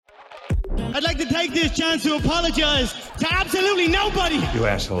I'd like to take this chance to apologize to absolutely nobody. You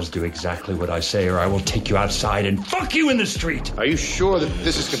assholes do exactly what I say, or I will take you outside and fuck you in the street. Are you sure that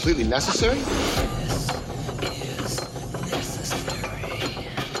this is completely necessary?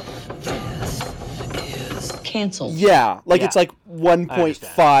 Canceled. Yeah, like it's like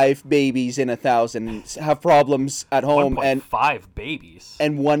 1.5 babies in 1,000 have problems at home, 1.5 babies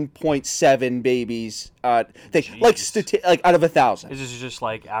and 1.7 babies. Like out of 1,000. Is this just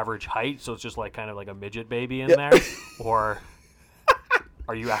like average height? So it's just like kind of like a midget baby in there, or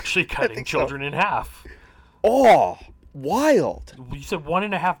are you actually cutting children in half? Oh, wild! You said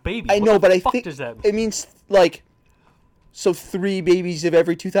 1.5 babies. I know, but I think does that mean? It means like. So 3 babies of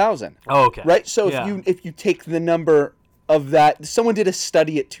every 2,000. Oh, okay. Right? So if you take the number of that, someone did a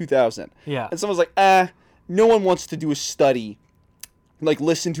study at 2,000. Yeah. And someone's like, no one wants to do a study, like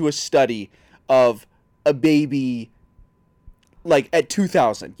listen to a study of a baby, like at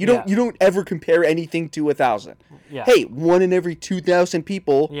 2,000. You don't ever compare anything to 1,000. Yeah. Hey, 1 in every 2,000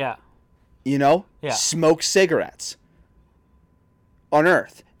 people. Yeah. You know, smoke cigarettes on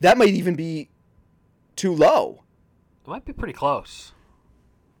Earth. That might even be too low. It might be pretty close.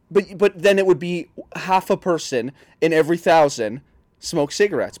 But then it would be half a person in every 1,000 smoke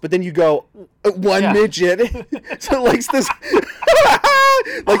cigarettes. But then you go, one midget so likes this.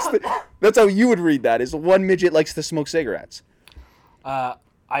 That's how you would read that, is one midget likes to smoke cigarettes.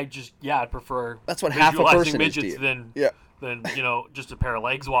 I'd prefer. That's what half a person is to you. Than just a pair of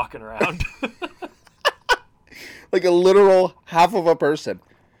legs walking around. Like a literal half of a person.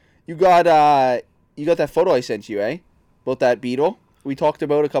 You got that photo I sent you, eh? About that beetle we talked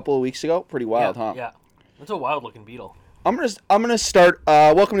about a couple of weeks ago. Pretty wild, huh? Yeah, that's a wild looking beetle. I'm gonna start.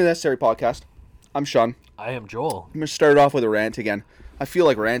 Welcome to the Necessary Podcast. I'm Sean. I am Joel. I'm gonna start off with a rant again. I feel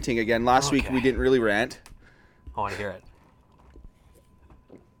like ranting again. Last week we didn't really rant. I want to hear it.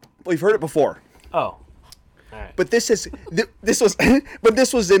 We've heard it before. Oh, all right. But this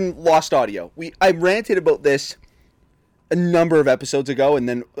was in Lost Audio. I ranted about this a number of episodes ago, and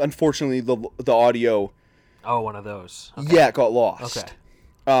then unfortunately the audio. Oh, one of those. Okay. Yeah, it got lost.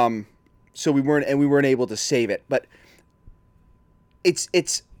 Okay. So we weren't able to save it, but it's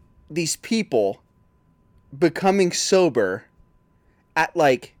these people becoming sober at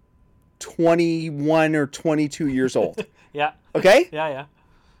like 21 or 22 years old. Yeah. Okay? Yeah.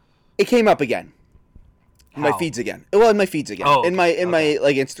 It came up again. In my How? feeds again. Well, in my feeds again. Oh, okay. In my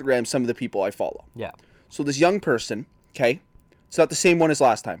like Instagram, some of the people I follow. Yeah. So this young person, okay? It's not the same one as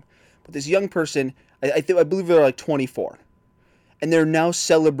last time. But this young person, I believe they're like 24. And they're now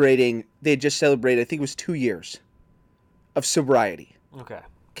celebrating, they had just celebrated, I think it was 2 years of sobriety. Okay.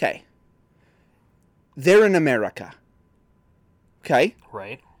 Okay. They're in America. Okay?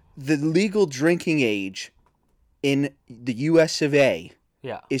 Right. The legal drinking age in the US of A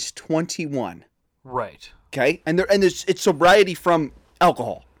is 21. Right. Okay? And it's sobriety from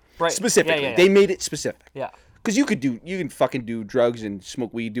alcohol. Right. Specifically. Yeah. They made it specific. Yeah. Because you can fucking do drugs and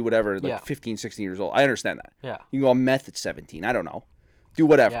smoke weed, do whatever, like 15, 16 years old. I understand that. Yeah. You can go on meth at 17. I don't know. Do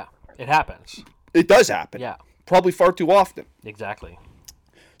whatever. Yeah. It happens. It does happen. Yeah. Probably far too often. Exactly.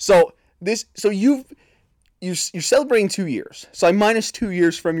 So you're celebrating 2 years. So I minus 2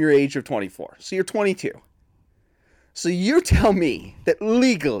 years from your age of 24. So you're 22. So you tell me that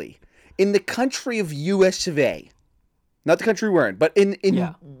legally, in the country of US of A, not the country we're in, but in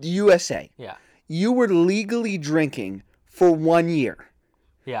the USA, you were legally drinking for 1 year.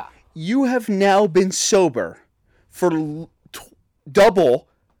 Yeah. You have now been sober for double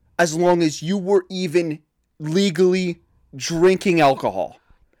as long as you were even legally drinking alcohol.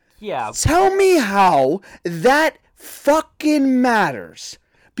 Yeah. Tell me how that fucking matters.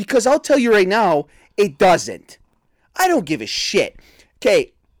 Because I'll tell you right now, it doesn't. I don't give a shit.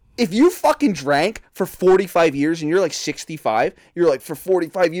 Okay, if you fucking drank for 45 years and you're like 65, you're like, for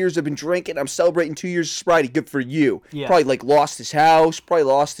 45 years I've been drinking, I'm celebrating 2 years of sobriety, good for you. Yeah. Probably like lost his house, probably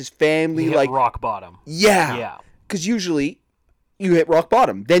lost his family. You hit like rock bottom. Yeah. Yeah. Because usually you hit rock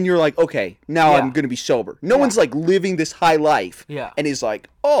bottom. Then you're like, okay, now I'm going to be sober. No one's like living this high life. Yeah. And is like,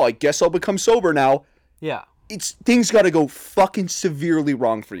 oh, I guess I'll become sober now. Yeah. Things got to go fucking severely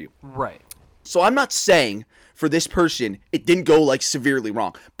wrong for you. Right. So I'm not saying for this person it didn't go like severely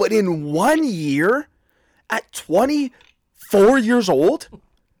wrong, but in 1 year, at 24 years old,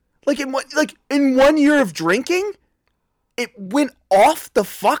 in 1 year of drinking, it went off the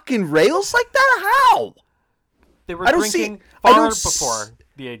fucking rails like that. How? They were drinking far before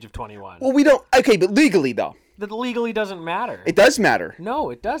the age of 21. Well, we don't. Okay, but legally though. That legally doesn't matter. It does matter.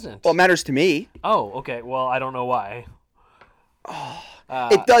 No, it doesn't. Well, it matters to me. Oh, okay. Well, I don't know why.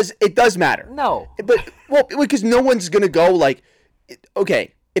 It does matter. No. But because no one's gonna go like,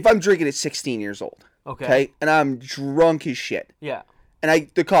 okay, if I'm drinking at 16 years old, Okay. and I'm drunk as shit, Yeah. and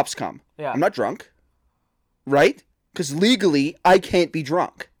the cops come, Yeah. I'm not drunk, right? Because legally, I can't be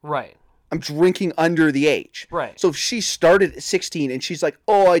drunk. Right. I'm drinking under the age. Right. So if she started at 16 and she's like,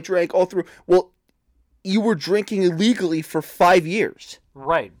 oh, I drank all through, well, you were drinking illegally for 5 years.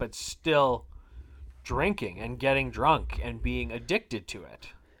 Right, but still drinking and getting drunk and being addicted to it.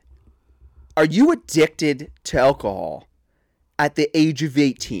 Are you addicted to alcohol at the age of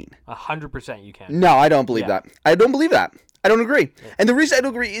 18? 100% you can. No, I don't believe Yeah. that. I don't believe that. I don't agree. And the reason I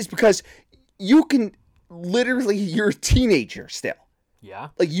don't agree is because you can literally, you're a teenager still. Yeah.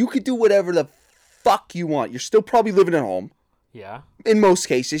 Like, you could do whatever the fuck you want. You're still probably living at home. Yeah. In most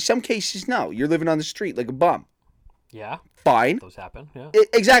cases. Some cases, no. You're living on the street like a bum. Yeah. Fine. Those happen. Yeah.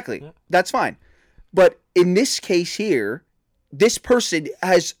 Exactly. Yeah. That's fine. But in this case here, this person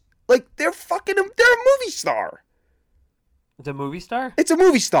has, like, they're a movie star. It's a movie star? It's a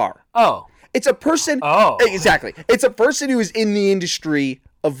movie star. Oh. It's a person. Oh. Exactly. It's a person who is in the industry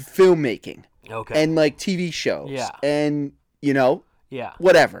of filmmaking. Okay. And, like, TV shows. Yeah. And, yeah.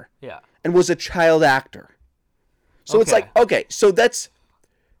 whatever. Yeah. And was a child actor. So it's Okay. like, okay, so that's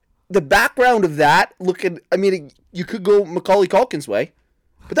the background of that. You could go Macaulay Culkin's way,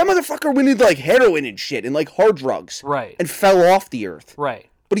 but that motherfucker went into like heroin and shit and like hard drugs, Right. and fell off the earth. Right.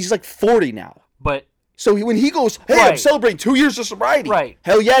 But he's like 40 now. But So when he goes, hey, I'm Right. celebrating 2 years of sobriety. Right.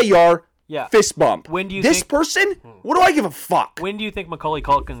 Hell yeah, you are. Yeah. Fist bump. When do you this think- person? What do I give a fuck? when do you think Macaulay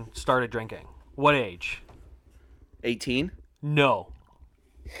Culkin started drinking? What age? 18? No.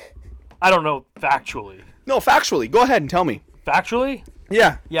 I don't know factually. No, factually. Go ahead and tell me. Factually?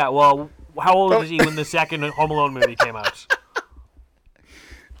 Yeah. Yeah, well, how old was he when the second Home Alone movie came out?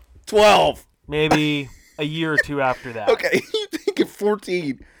 12. Maybe a year or two after that. Okay, you think at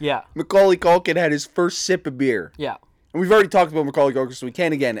 14, Yeah. Macaulay Culkin had his first sip of beer. Yeah. And we've already talked about Macaulay Culkin, so we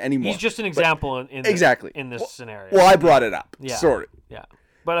can't again anymore. He's just an example in Exactly. in this scenario. Well, I brought it up. yeah. Sort of. Yeah.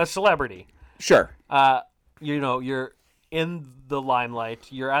 But a celebrity. Sure. You're in the limelight.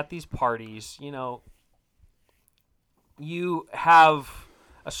 You're at these parties. You have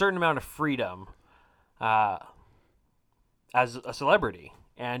a certain amount of freedom as a celebrity.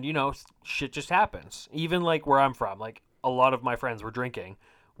 And, shit just happens. Even, like, where I'm from, like, a lot of my friends were drinking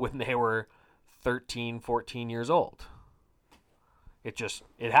when they were 13, 14 years old.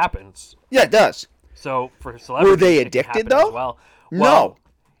 It happens. Yeah, it does. So, for celebrities, Were they it can addicted, happen though? as well. No. Well,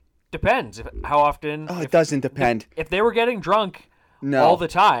 depends how often. Oh, it doesn't depend. If they were getting drunk No. all the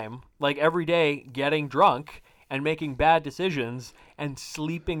time, like every day, getting drunk and making bad decisions and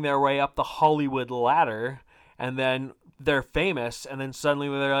sleeping their way up the Hollywood ladder, and then they're famous, and then suddenly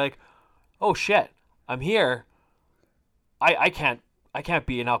they're like, "Oh shit, I'm here. I can't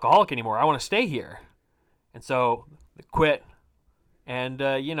be an alcoholic anymore. I want to stay here," and so they quit. And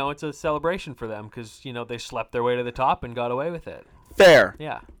it's a celebration for them because they slept their way to the top and got away with it. Fair.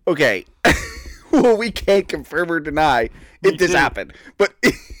 Yeah. Okay. Well, we can't confirm or deny if this too. happened. But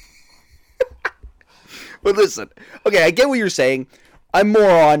but listen. Okay, I get what you're saying. I'm more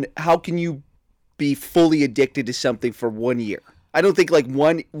on how can you be fully addicted to something for 1 year. I don't think like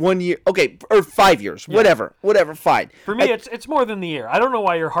one year. Okay, or 5 years. Whatever, fine. For me, it's more than the year. I don't know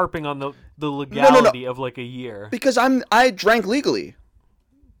why you're harping on the legality of like a year. Because I drank legally.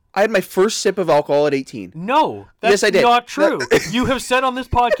 I had my first sip of alcohol at 18. No, that's Yes, I did. not true. You have said on this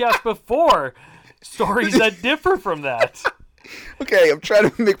podcast before stories that differ from that. Okay, I'm trying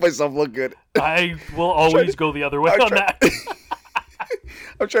to make myself look good. I will always go the other way on that.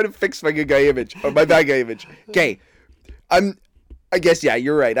 I'm trying to fix my good guy image or my bad guy image. Okay, I guess yeah,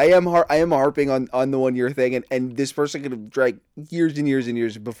 you're right. I am harping on the 1 year thing, and this person could have drank years and years and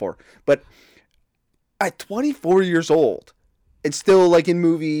years before. But at 24 years old, and still like in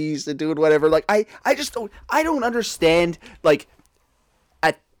movies and doing whatever, like I don't understand like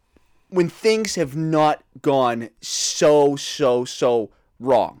when things have not gone so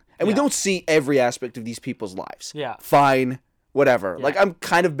wrong, and we Yeah. don't see every aspect of these people's lives. Yeah. Fine. Whatever. Yeah. Like I'm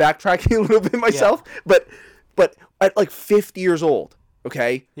kind of backtracking a little bit myself, but at like 50 years old,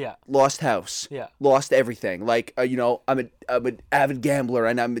 okay? Yeah. Lost house. Yeah. Lost everything. Like I'm an avid gambler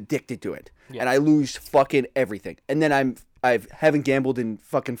and I'm addicted to it. Yeah. And I lose fucking everything. And then I haven't gambled in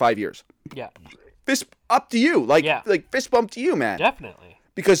fucking 5 years. Yeah, Fist up to you. Like Yeah. like fist bump to you, man. definitely.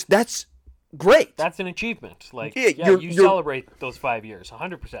 Because that's great. That's an achievement. Like, Yeah, you you're- celebrate those 5 years,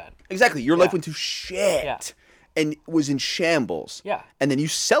 100%. Exactly. Your life Yeah. went to shit. Yeah. And was in shambles. Yeah. And then you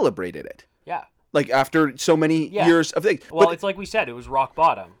celebrated it. Yeah. Like after so many Yeah. years of things. Well, But- it's like we said, it was rock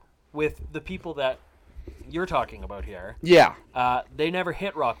bottom. With the people that you're talking about here, yeah. they never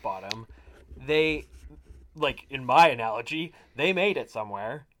hit rock bottom. They like in my analogy, they made it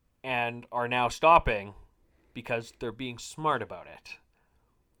somewhere and are now stopping because they're being smart about it.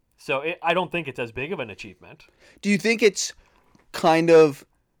 So I don't think it's as big of an achievement. Do you think it's kind of...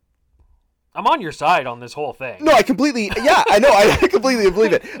 I'm on your side on this whole thing. No, I completely... Yeah, I know. I completely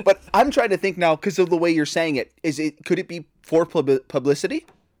believe it. But I'm trying to think now, because of the way you're saying it, could it be for publicity?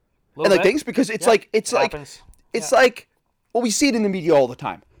 And like things? Because it's like... It's like... Well, we see it in the media all the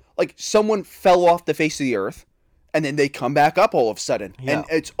time. Like, someone fell off the face of the earth, and then they come back up all of a sudden. Yeah. And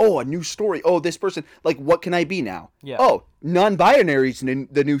it's, a new story. Oh, this person... Like, what can I be now? Yeah. Oh, non-binary is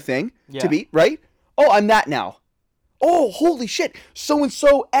the new thing to be, right? Oh, I'm that now. Oh, holy shit.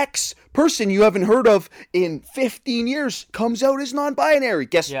 So-and-so X person you haven't heard of in 15 years comes out as non-binary.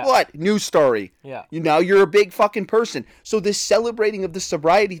 Guess what? New story. Yeah. Now you're a big fucking person. So this celebrating of the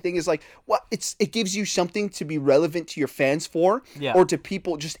sobriety thing is like, what? It gives you something to be relevant to your fans for, or to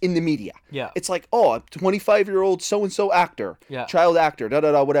people just in the media. Yeah. It's like, oh, a 25-year-old so-and-so actor, child actor,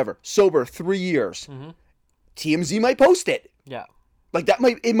 whatever, sober 3 years. Mm-hmm. TMZ might post it. Yeah. Like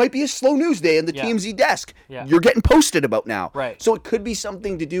it might be a slow news day on the TMZ desk. Yeah. You're getting posted about now. Right. So it could be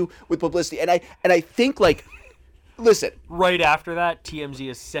something to do with publicity. And I think, like, listen. Right after that, TMZ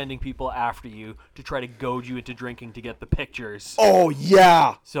is sending people after you to try to goad you into drinking to get the pictures. Oh,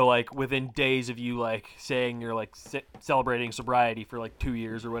 yeah. So, like, within days of you, like, saying you're, like, celebrating sobriety for, like, 2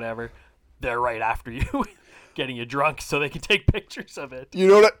 years or whatever, they're right after you, getting you drunk so they can take pictures of it. You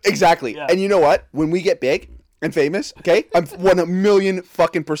know what? Exactly. Yeah. And you know what? When we get big and famous, okay, I'm 1,000,000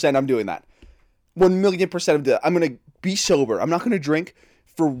 fucking percent I'm doing that. 1,000,000% of that. I'm going to be sober. I'm not going to drink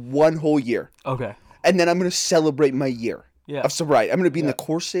for 1 whole year. Okay. And then I'm going to celebrate my year of sobriety. I'm going to be in the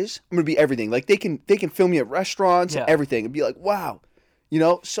courses. I'm going to be everything. Like, they can film me at restaurants and everything and be like, wow,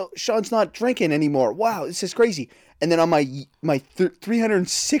 so Sean's not drinking anymore. Wow, this is crazy. And then on my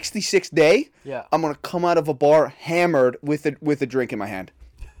 366th day, I'm going to come out of a bar hammered with a drink in my hand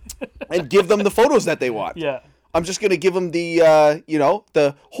and give them the photos that they want. Yeah. I'm just going to give them the,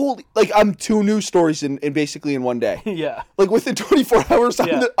 the whole, like, I'm 2 news stories in basically in one day. Yeah. Like, within 24 hours,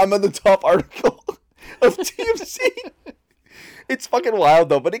 I'm on the top article of TMZ. It's fucking wild,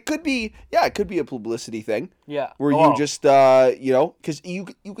 though. But it could be a publicity thing. Yeah. Where you just, because you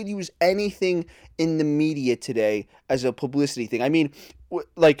could use anything in the media today as a publicity thing. I mean,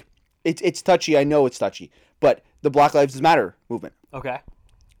 like, it's touchy. I know it's touchy. But the Black Lives Matter movement. Okay.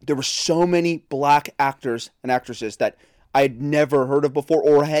 There were so many black actors and actresses that I had never heard of before,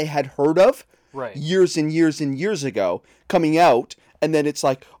 or I had heard of years and years and years ago, coming out, and then it's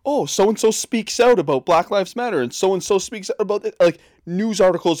like, oh, so-and-so speaks out about Black Lives Matter, and so-and-so speaks out about it. Like, news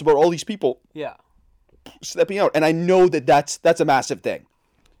articles about all these people stepping out. And I know that's a massive thing.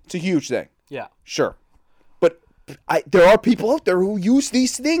 It's a huge thing. Yeah. Sure. But there are people out there who use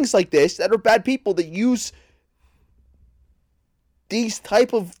these things like this that are bad people that use these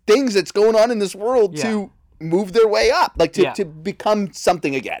type of things that's going on in this world to move their way up, like to become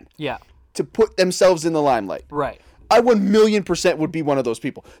something again. Yeah. To put themselves in the limelight. Right. I 1,000,000% would be one of those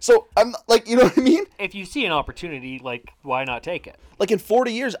people. So I'm like, you know what I mean? If you see an opportunity, like, why not take it? Like, in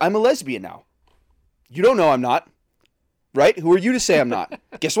 40 years, I'm a lesbian now. You don't know I'm not. Right? Who are you to say I'm not?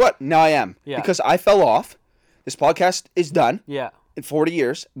 Guess what? Now I am. Yeah. Because I fell off. This podcast is done. Yeah. In 40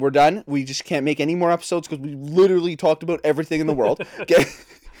 years, we're done. We just can't make any more episodes because we literally talked about everything in the world. Okay,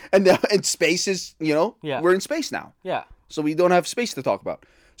 and now and space is, we're in space now. Yeah. So we don't have space to talk about.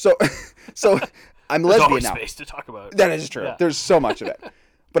 So I'm lesbian always now. Space to talk about. That is true. Yeah. There's so much of it.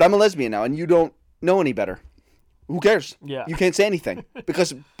 But I'm a lesbian now, and you don't know any better. Who cares? Yeah. You can't say anything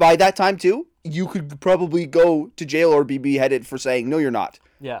because by that time too, you could probably go to jail or be beheaded for saying no, you're not.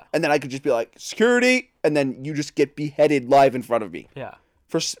 Yeah. And then I could just be like, security, and then you just get beheaded live in front of me. Yeah.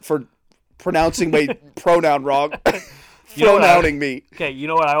 For pronouncing my pronoun wrong. Pronouncing me. Okay, you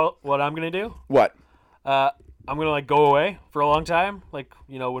know what I'm going to do? What? I'm going to, like, go away for a long time, like,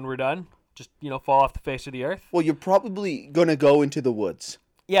 when we're done, just, fall off the face of the earth. Well, you're probably going to go into the woods.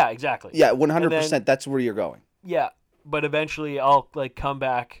 Yeah, exactly. Yeah, 100%, that's where you're going. Yeah, but eventually I'll, like, come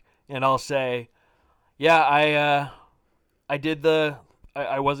back and I'll say, yeah, I did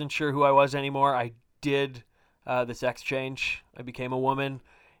I wasn't sure who I was anymore. I did the sex change. I became a woman.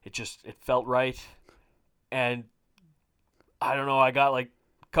 It felt right. And I don't know, I got like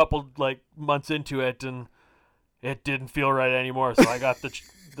a couple like months into it and it didn't feel right anymore. So I got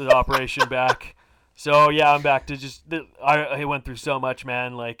the operation back. So yeah, I'm back to I went through so much,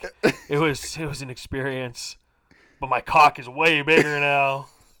 man. Like it was an experience, but my cock is way bigger now.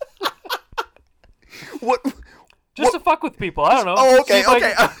 What? Just to fuck with people. I don't know. Oh, okay,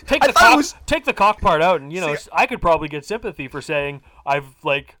 okay. Take the cock part out, and I could probably get sympathy for saying I've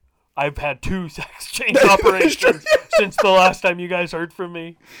like I've had 2 sex change operations since the last time you guys heard from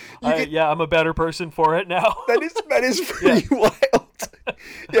me. I'm a better person for it now. That is pretty wild.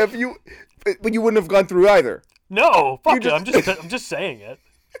 Yeah, but you wouldn't have gone through either. No, fuck it. I'm just saying it.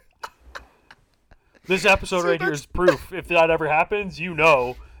 This episode right here is proof. If that ever happens, you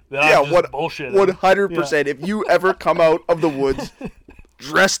know that I'm just bullshitting. 100%. If you ever come out of the woods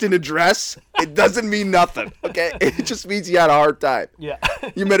dressed in a dress, it doesn't mean nothing. Okay, it just means you had a hard time. Yeah,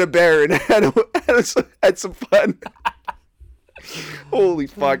 you met a bear and had some fun. Holy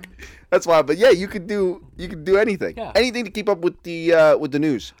fuck, that's wild. But yeah, you could do anything, anything to keep up with the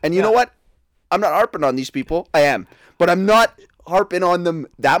news. And you know what? I'm not harping on these people. I am, but I'm not harping on them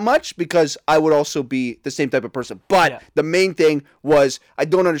that much because I would also be the same type of person. But the main thing was I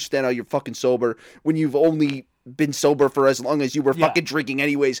don't understand how you're fucking sober when you've only been sober for as long as you were fucking drinking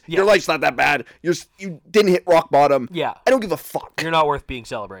anyways. Your life's not that bad. You didn't hit rock bottom. Yeah. I don't give a fuck. You're not worth being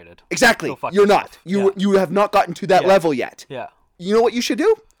celebrated. Exactly. You're not. You have not gotten to that level yet. Yeah. You know what you should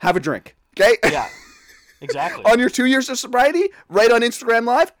do? Have a drink. Okay? Yeah. Exactly. On your 2 years of sobriety, right on Instagram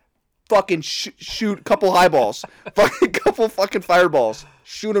Live, fucking shoot a couple highballs. Fucking couple fucking fireballs.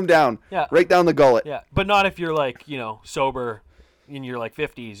 Shoot them down. Yeah. Right down the gullet. Yeah. But not if you're like, sober in your like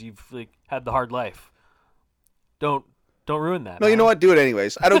 50s. You've like had the hard life. Don't ruin that. No, man. You know what? Do it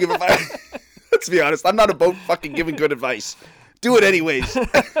anyways. I don't give a fuck. Let's be honest. I'm not about fucking giving good advice. Do it anyways.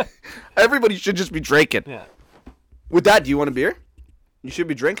 Everybody should just be drinking. Yeah. With that, do you want a beer? You should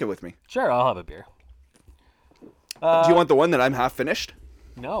be drinking with me. Sure, I'll have a beer. Do you want the one that I'm half finished?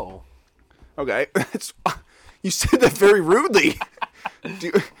 No. Okay. You said that very rudely.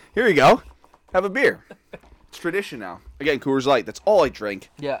 Here you go. Have a beer. It's tradition now. Again, Coors Light. That's all I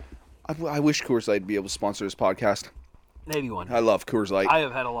drink. Yeah. I wish Coors Light would be able to sponsor this podcast. Maybe one. I love Coors Light. I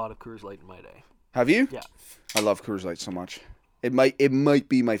have had a lot of Coors Light in my day. Have you? Yeah. I love Coors Light so much. It might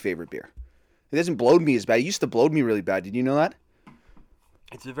be my favorite beer. It doesn't bloat me as bad. It used to bloat me really bad. Did you know that?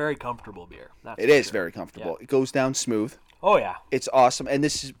 It's a very comfortable beer. It is very comfortable. Yeah. It goes down smooth. Oh, yeah. It's awesome. And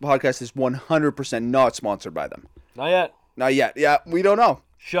this podcast is 100% not sponsored by them. Not yet. Not yet. Yeah, we don't know.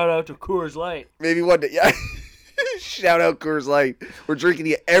 Shout out to Coors Light. Maybe one day. Yeah. Shout out Coors Light. We're drinking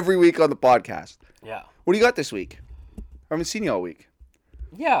it every week on the podcast. Yeah. What do you got this week? I haven't seen you all week.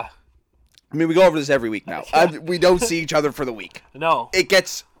 Yeah. I mean, we go over this every week now. We don't see each other for the week. No. It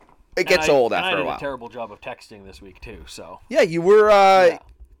gets old after a while. I did a terrible job of texting this week, too, so. Yeah, you were, I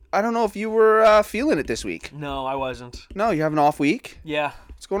don't know if you were feeling it this week. No, I wasn't. No, you have an off week? Yeah.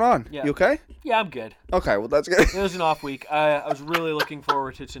 What's going on? Yeah. You okay? Yeah, I'm good. Okay, well, that's good. It was an off week. I was really looking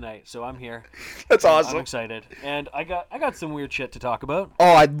forward to tonight, so I'm here. That's awesome. I'm excited. And I got some weird shit to talk about.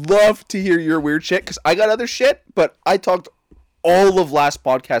 Oh, I'd love to hear your weird shit, because I got other shit, but I talked all of last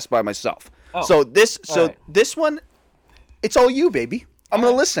podcast by myself. Oh. So this one, it's all you, baby. I'm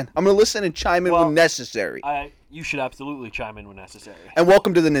going to listen. I'm going to listen and chime in when necessary. You should absolutely chime in when necessary. And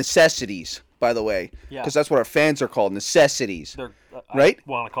welcome to the necessities, by the way. Yeah. Because that's what our fans are called, necessities. Right? I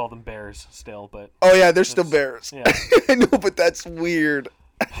want to call them bears still, but... Oh, yeah, they're still bears. Yeah. I know, but that's weird.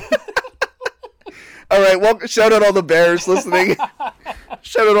 All right, well, shout out all the bears listening.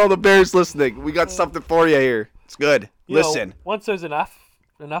 Shout out all the bears listening. We got something for you here. It's good. Listen. Once there's enough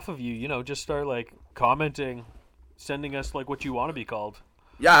of you, just start, like, commenting, sending us, like, what you want to be called.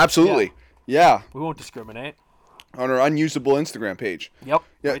 Yeah, absolutely. Yeah. We won't discriminate. On our unusable Instagram page. Yep.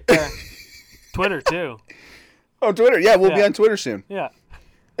 Yeah. Right there. Twitter, too. Oh, Twitter. Yeah, we'll be on Twitter soon. Yeah.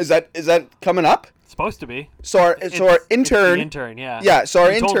 Is that coming up? It's supposed to be. So our intern. It's the intern, yeah. Yeah, so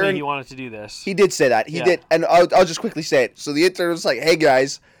our he intern. told me he wanted to do this. He did say that. He did. And I'll just quickly say it. So the intern was like, hey,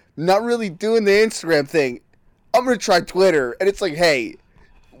 guys, not really doing the Instagram thing. I'm going to try Twitter. And it's like, hey,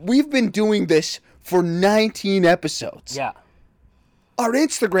 we've been doing this for 19 episodes. Yeah. Our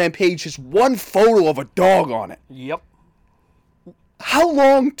Instagram page has one photo of a dog on it. Yep. How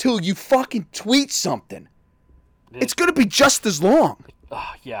long till you fucking tweet something? It's going to be just as long.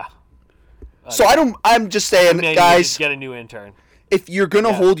 Yeah. So I'm just saying, guys. Get a new intern. If you're going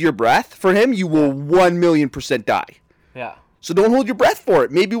to hold your breath for him, you will 1,000,000% die. Yeah. So don't hold your breath for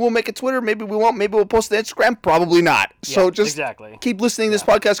it. Maybe we'll make a Twitter. Maybe we won't. Maybe we'll post it to Instagram. Probably not. Yeah, so just keep listening to this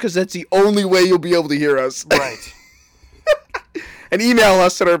podcast because that's the only way you'll be able to hear us. Right. And email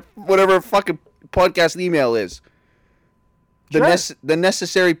us at our whatever fucking podcast email is. The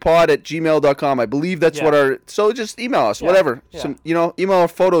necessarypod@gmail.com. I believe that's what our... So just email us, whatever. Yeah. Some, email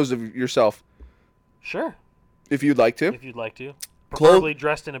photos of yourself. Sure. If you'd like to. If you'd like to. Preferably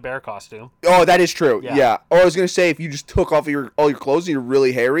dressed in a bear costume. Oh, that is true. Yeah. Or I was going to say, if you just took off all your clothes and you're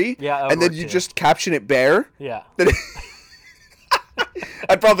really hairy. Yeah, and then you just caption it bear. Yeah.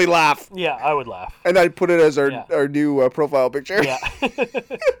 I'd probably laugh. Yeah, I would laugh. And I'd put it as our new profile picture. Yeah.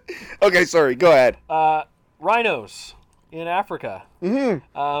 Okay, sorry. Go ahead. Rhinos in Africa.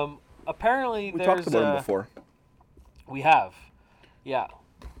 Mm-hmm. Apparently, We talked about them before. We have. Yeah.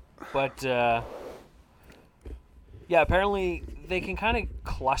 But, apparently they can kind of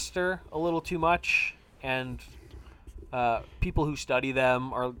cluster a little too much, and people who study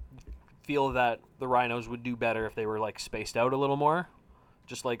them feel that the rhinos would do better if they were, like, spaced out a little more,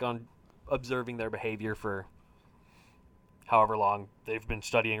 just, like, on observing their behavior for however long they've been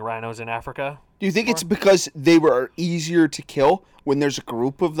studying rhinos in Africa. Do you think it's because they were easier to kill when there's a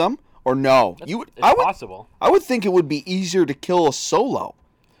group of them, or no? It's possible. I would think it would be easier to kill a solo,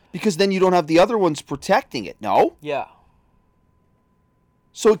 because then you don't have the other ones protecting it, no? Yeah.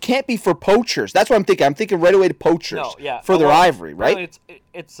 So it can't be for poachers. That's what I'm thinking. I'm thinking right away to poachers. No, yeah. For their ivory, right?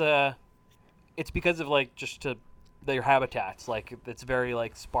 It's because of, like, their habitats. Like, it's very,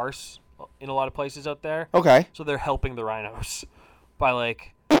 like, sparse in a lot of places out there. Okay. So they're helping the rhinos by,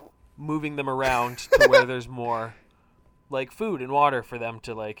 like, moving them around to where there's more, like, food and water for them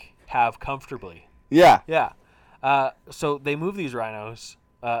to, like, have comfortably. Yeah. Yeah. So they move these rhinos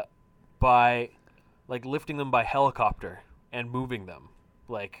by, like, lifting them by helicopter and moving them.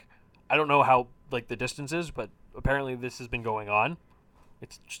 Like, I don't know how, like, the distance is, but apparently this has been going on.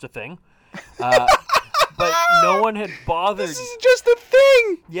 It's just a thing. But no one had bothered. This is just a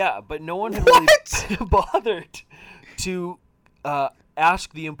thing. Yeah, but no one had really bothered to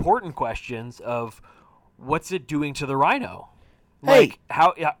ask the important questions of what's it doing to the rhino? Like,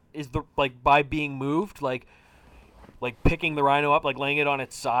 how is the, like, by being moved, like picking the rhino up, like laying it on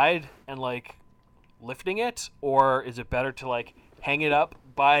its side and, like, lifting it, or is it better to, like, hang it up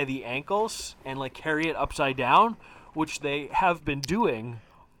by the ankles and, like, carry it upside down, which they have been doing.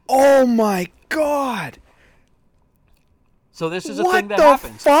 Oh my god! So this is a thing that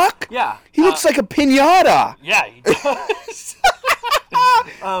happens. What the fuck? Yeah. He looks like a piñata. Yeah, he does.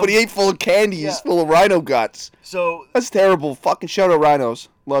 But he ain't full of candy. He's full of rhino guts. So that's terrible. Fucking shout out rhinos.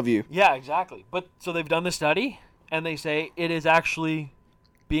 Love you. Yeah, exactly. But so they've done the study, and they say it is actually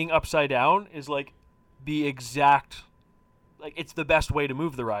being upside down is, like, the exact, like, it's the best way to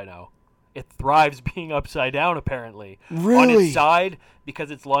move the rhino. It thrives being upside down, apparently. Really? On its side,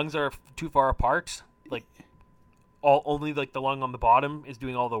 because its lungs are too far apart. Like, only, like, the lung on the bottom is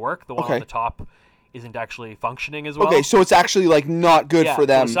doing all the work. The one on the top isn't actually functioning as well. Okay, so it's actually, like, not good for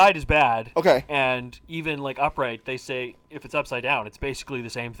them. So the side is bad. Okay. And even, like, upright, they say if it's upside down, it's basically the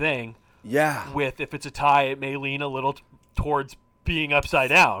same thing. Yeah. With if it's a tie, it may lean a little towards being upside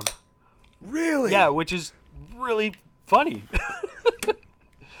down. Really? Yeah, which is really funny.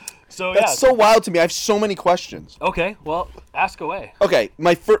 So that's so wild to me. I have so many questions. Okay, well, ask away. Okay,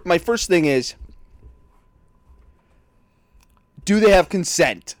 my first thing is, do they have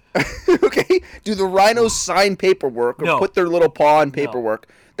consent? Okay, do the rhinos sign paperwork or put their little paw on paperwork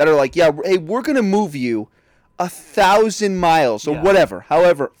that are like, yeah, hey, we're gonna move you 1,000 miles or whatever,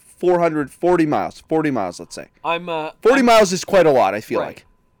 however, 440 miles, 40 miles, let's say. 40 miles is quite a lot. I feel like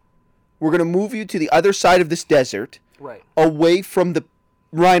we're gonna move you to the other side of this desert, away from the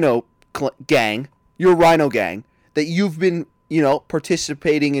rhino gang, your rhino gang, that you've been,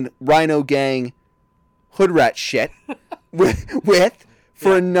 participating in rhino gang hood rat shit with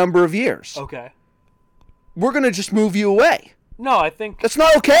for a number of years. Okay. We're going to just move you away. No, I think... That's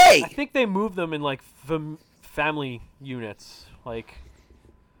not okay! I think they move them in, like, family units. Like...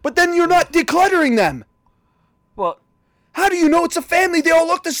 But then you're not decluttering them! Well... How do you know it's a family? They all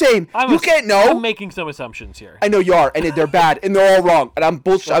look the same. You can't know. I'm making some assumptions here. I know you are, and they're bad, and they're all wrong, and I'm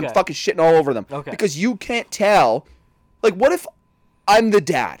bullshit. I'm fucking shitting all over them. Okay. Because you can't tell. Like, what if I'm the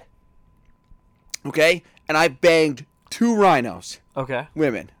dad? Okay? And I banged 2 rhinos. Okay.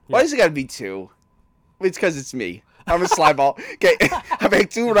 Women. Yeah. Why does it gotta be 2? It's because it's me. I'm a slime ball. Okay. I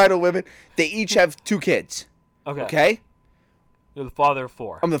banged 2 rhino women. They each have 2 kids. Okay. Okay? You're the father of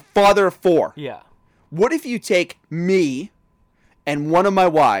 4. I'm the father of 4. Yeah. What if you take me and one of my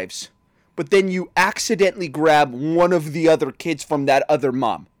wives, but then you accidentally grab one of the other kids from that other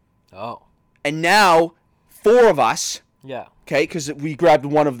mom? Oh. And now, 4 of us. Yeah. Okay, because we grabbed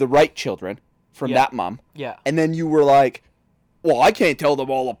one of the right children from that mom. Yeah. And then you were like, well, I can't tell them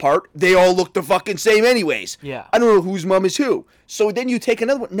all apart. They all look the fucking same anyways. Yeah. I don't know whose mom is who. So then you take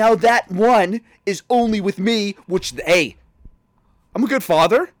another one. Now that one is only with me, which, hey, I'm a good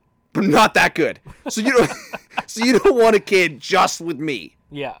father. But not that good. So you don't want a kid just with me.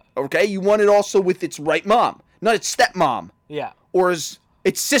 Yeah. Okay? You want it also with its right mom. Not its stepmom. Yeah. Or its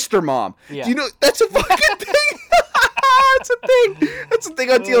sister mom. Yeah. Do you know that's a fucking thing? That's a thing. That's a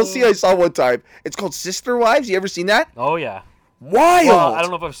thing on TLC I saw one time. It's called Sister Wives. You ever seen that? Oh yeah. Wild. Well, I don't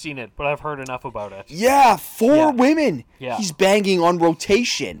know if I've seen it, but I've heard enough about it. Yeah, 4 women. Yeah. He's banging on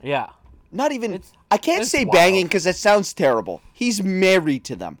rotation. Yeah. Not even. I can't say wild. banging because that sounds terrible. He's married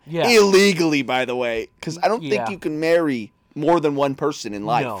to them. Yeah. Illegally, by the way. Because I don't think you can marry more than one person in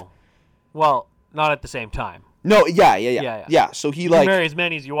life. No. Well, not at the same time. No, yeah. So he You can marry as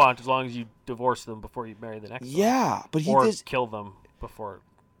many as you want as long as you divorce them before you marry the next one. Yeah, but he or does. kill them before.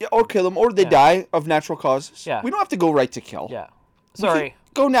 Yeah, or kill them, or they die of natural causes. Yeah. We don't have to go right to kill. Yeah. We can Sorry.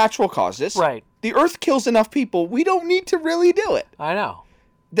 go natural causes. Right. The Earth kills enough people. We don't need to really do it. I know.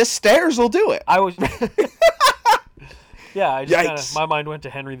 The stairs will do it. I was. Yeah, I just Yikes. my mind went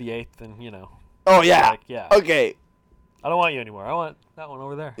to Henry VIII, and Oh yeah. yeah. Okay. I don't want you anymore. I want that one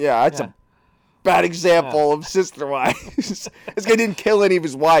over there. Yeah, that's a bad example of sister wives. This guy didn't kill any of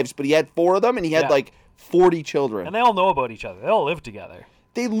his wives, but he had 4 of them, and he had like 40 children. And they all know about each other. They all live together.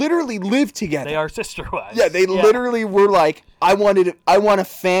 They literally live together. They are sister wives. Yeah, they literally were like, I want a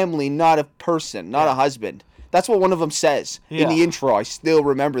family, not a person, not a husband. That's what one of them says in the intro. I still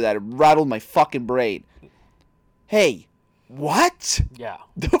remember that. It rattled my fucking brain. Hey, what? Yeah.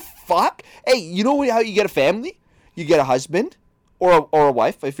 The fuck? Hey, you know how you get a family? You get a husband or a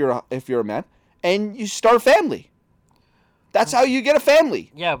wife if you're a man, and you start a family. That's how you get a family.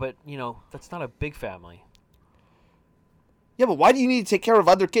 Yeah, but that's not a big family. Yeah, but why do you need to take care of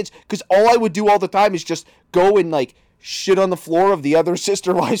other kids? Because all I would do all the time is just go and like shit on the floor of the other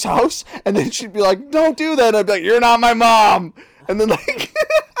sister wife's house, and then she'd be like, "Don't do that." And I'd be like, "You're not my mom." And then like,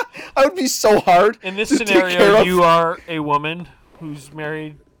 I would be so hard. In this to take scenario, care of. you are a woman who's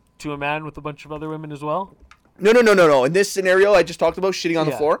married to a man with a bunch of other women as well. No. In this scenario, I just talked about shitting on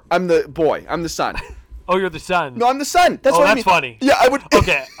the floor. I'm the boy. I'm the son. Oh, you're the son. No, I'm the son. That's what I mean. Funny. Yeah, I would.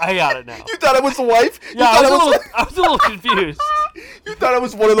 Okay, I got it now. You thought I was the wife? Yeah, I was a little confused. You thought I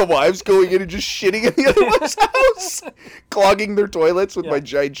was one of the wives going in and just shitting in the other one's house, clogging their toilets with my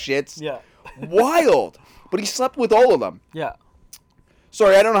giant shits. Yeah. Wild. But he slept with all of them. Yeah.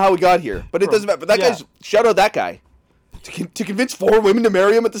 Sorry, I don't know how we got here, but it doesn't matter. But that guy's shout out that guy to convince 4 women to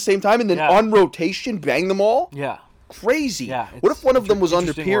marry him at the same time and then on rotation bang them all. Yeah. Crazy. Yeah. What if one of them was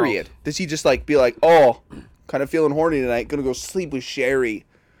under period? World. Does he just like be like, oh, kind of feeling horny tonight, gonna go sleep with Sherry?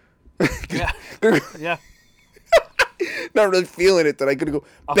 Yeah. Yeah. Not really feeling it. That I'm gonna go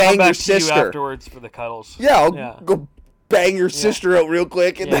I'll bang come back your to you sister afterwards for the cuddles. Yeah, I'll go bang your sister out real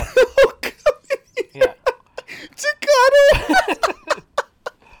quick and then I'll come in here to cuddle.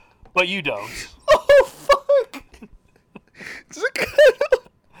 But you don't. Oh fuck! To cuddle.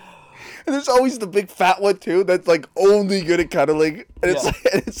 And there's always the big fat one too that's like only good at cuddling, and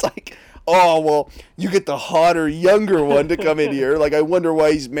it's like, oh well, you get the hotter younger one to come in here. Like I wonder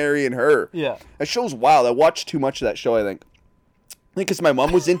why he's marrying her. Yeah, that show's wild. I watched too much of that show. I think because my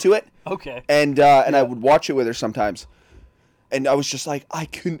mom was into it. Okay. And I would watch it with her sometimes, and I was just like, I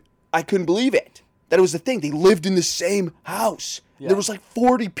couldn't believe it. That it was the thing. They lived in the same house. Yeah. There was like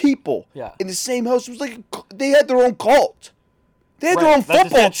 40 people in the same house. It was like they had their own cult. They had their own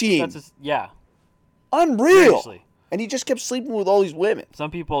football team. Unreal. Seriously. And he just kept sleeping with all these women. Some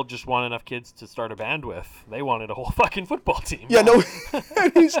people just want enough kids to start a band with. They wanted a whole fucking football team. Yeah, no,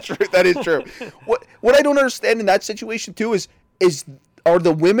 that is true. That is true. What I don't understand in that situation too is are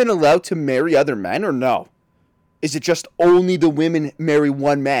the women allowed to marry other men or no? Is it just only the women marry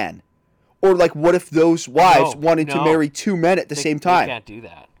one man? Or like what if those wives wanted to marry 2 men at the same time? They can't do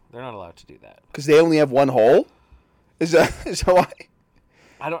that. They're not allowed to do that. Because they only have one hole? Is that why?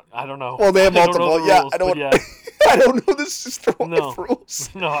 I don't know. Well, they have multiple. Rules, I don't know the sister wife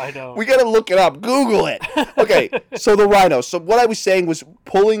rules. No, I don't. We gotta look it up. Google it. Okay, so the Rhino. So what I was saying was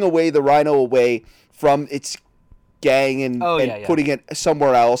pulling away the Rhino away from its gang and putting it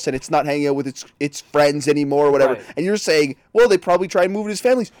somewhere else, and it's not hanging out with its friends anymore or whatever. Right. And you're saying, well, they probably try and move it as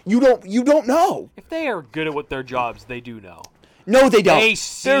families. You don't know. If they are good at what their jobs, they do know. No, they don't.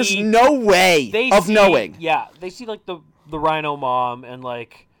 There's no way of knowing. Yeah, they see like the Rhino mom and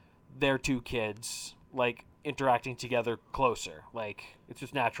like their 2 kids like interacting together closer. Like it's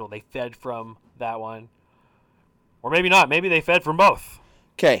just natural. They fed from that one, or maybe not. Maybe they fed from both.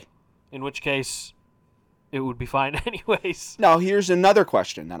 Okay. In which case, it would be fine anyways. Now here's another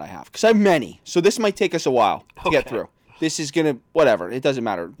question that I have because I have many, so this might take us a while to get through. This is gonna whatever. It doesn't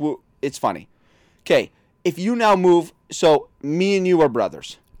matter. It's funny. Okay. If you now move, so me and you are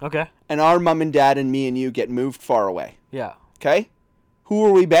brothers. Okay. And our mom and dad and me and you get moved far away. Yeah. Okay? Who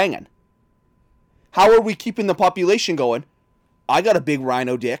are we banging? How are we keeping the population going? I got a big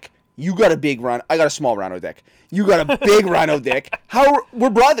rhino dick. You got a big rhino. I got a small rhino dick. You got a big rhino dick. We're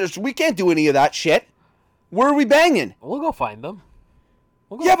brothers. We can't do any of that shit. Where are we banging? We'll go find them.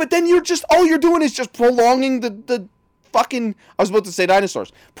 Yeah, but then all you're doing is just prolonging the fucking, I was about to say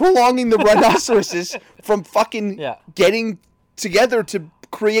dinosaurs, prolonging the rhinoceroses from fucking getting together to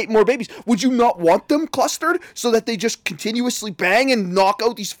create more babies. Would you not want them clustered so that they just continuously bang and knock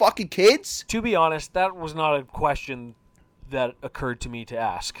out these fucking kids? To be honest, that was not a question that occurred to me to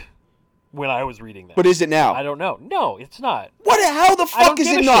ask when I was reading that. But is it now? I don't know. No, it's not. How the fuck is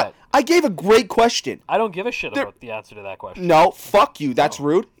it not? Shit. I gave a great question. I don't give a shit about the answer to that question. No, fuck you. That's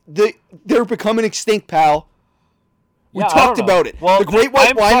rude. They're becoming extinct, pal. We Yeah, talked about it. Well, the great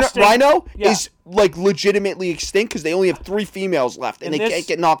white rhino Yeah. is like legitimately extinct because they only have 3 females left and they can't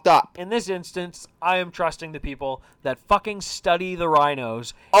get knocked up. In this instance, I am trusting the people that fucking study the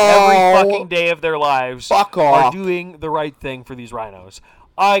rhinos every fucking day of their lives fuck are off. doing the right thing for these rhinos.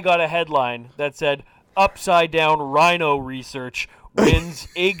 I got a headline that said, "Upside down rhino research wins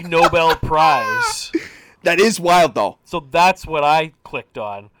Ig Nobel Prize." That is wild, though. So that's what I clicked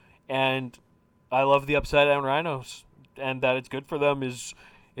on. And I love the upside down rhinos. And that it's good for them is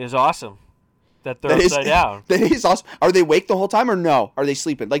awesome. That they're upside down. That is awesome. Are they awake the whole time or no? Are they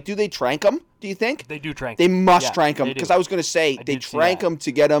sleeping? Like, do they trank them, do you think? They do trank They them. must trank them. Because I was going to say, they did see trank that. them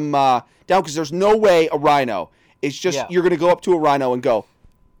to get them down. Because there's no way a rhino is just, you're going to go up to a rhino and go,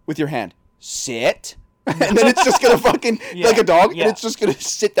 with your hand, sit. And then it's just going to fucking, like a dog, and it's just going to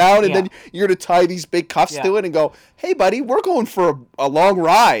sit down, and then you're going to tie these big cuffs to it and go, hey, buddy, we're going for a long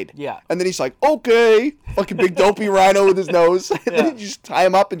ride. Yeah. And then he's like, okay. Fucking big dopey rhino with his nose. And then you just tie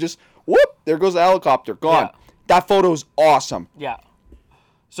him up and just, whoop, there goes the helicopter. Gone. Yeah. That photo's awesome. Yeah.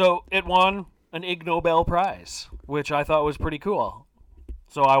 So it won an Ig Nobel Prize, which I thought was pretty cool.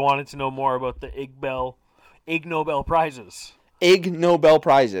 So I wanted to know more about the Ig Nobel Prizes. Ig Nobel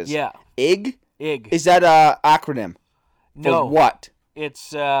Prizes. Yeah. Ig? Ig. Is that an acronym? No. For what?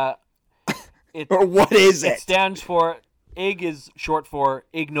 It's Or what is It it? stands for, Ig is short for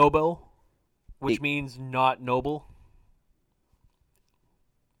Ig Nobel, which means not noble.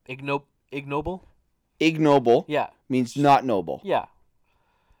 Ignoble? Ignoble Yeah. means not noble. Yeah.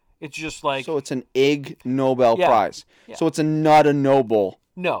 It's just like... So it's an Ig Nobel Yeah. Prize. Yeah. So it's not a noble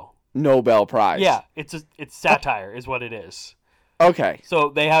No. Nobel Prize. Yeah. It's satire is what it is. Okay. So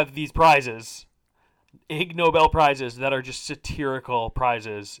they have these prizes, Ig Nobel Prizes, that are just satirical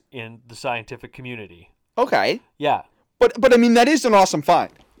prizes in the scientific community. Okay. Yeah. But I mean, that is an awesome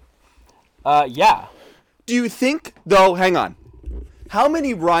find. Yeah. Do you think, though, hang on, how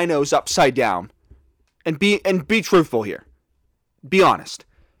many rhinos upside down, and be truthful here, be honest,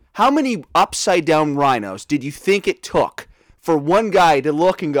 how many upside down rhinos did you think it took for one guy to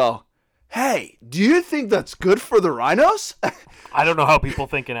look and go, hey, do you think that's good for the rhinos? I don't know how people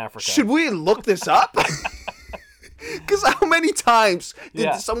think in Africa. Should we look this up? Because how many times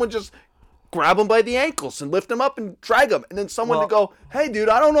did someone just grab them by the ankles and lift them up and drag them, and then someone to go, hey, dude,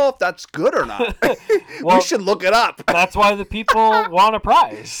 I don't know if that's good or not. We should look it up. That's why the people want a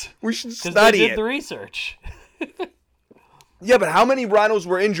prize. We should Because study they did it. the research. Yeah, but how many rhinos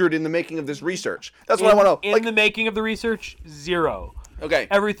were injured in the making of this research? That's what I want to know. In the making of the research, 0. Okay.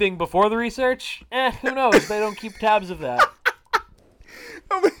 Everything before the research, who knows? They don't keep tabs of that.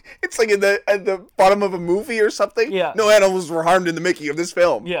 It's like at the bottom of a movie or something. Yeah. No animals were harmed in the making of this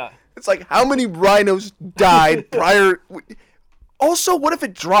film. Yeah. It's like, how many rhinos died prior... Also, what if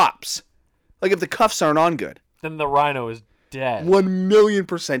it drops? Like, if the cuffs aren't on good? Then the rhino is dead.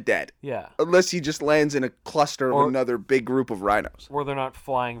 1,000,000% dead. Yeah. Unless he just lands in a cluster of another big group of rhinos. Or they're not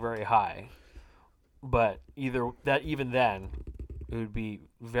flying very high. But even then, it would be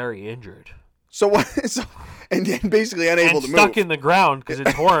very injured. So what? And then basically unable and to move. stuck in the ground because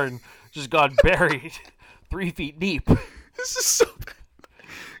its horn just got buried 3 feet deep. This is so bad.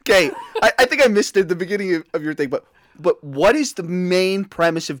 Okay, I think I missed it at the beginning of your thing, but what is the main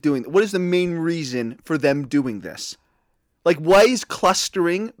premise of doing? What is the main reason for them doing this? Like, why is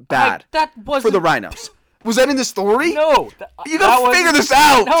clustering bad for the rhinos? Was that in the story? No. You gotta figure this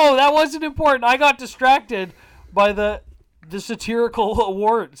out! No, that wasn't important. I got distracted by the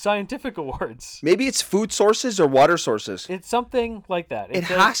satirical scientific awards. Maybe it's food sources or water sources. It's something like that. It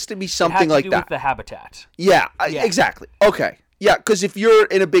has to be something like that. that. With the habitat. Yeah, exactly. Okay. Yeah, because if you're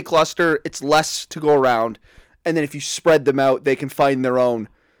in a big cluster, it's less to go around. And then if you spread them out, they can find their own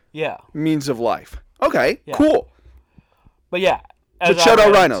means of life. Okay, cool. But yeah. So shout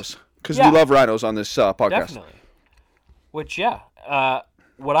out rhinos, because we love rhinos on this podcast. Definitely. Which,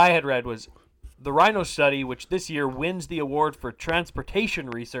 what I had read was the rhino study, which this year wins the award for transportation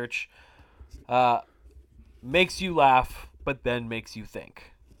research, makes you laugh, but then makes you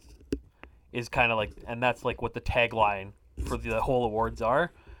think. Is kind of like, and that's like what the tagline for the whole awards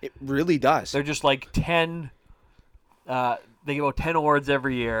are. It really does. They're just like 10, they give out 10 awards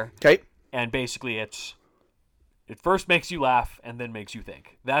every year. Okay. And basically it's It first makes you laugh and then makes you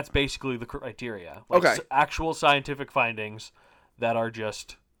think. That's basically the criteria. Like Okay. Actual scientific findings that are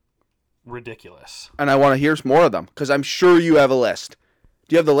just ridiculous. And I want to hear more of them because I'm sure you have a list.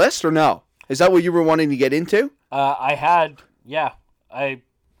 Do you have the list or no? Is that what you were wanting to get into? I had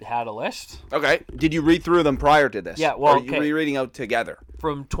a list. Okay. Did you read through them prior to this? Yeah, well, or are you rereading out together?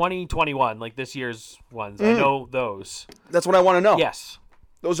 From 2021, like this year's ones. I know those. That's what I want to know. Yes.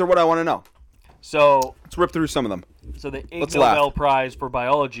 Those are what I want to know. So Let's rip through some of them. So the IG Let's Nobel laugh. Prize for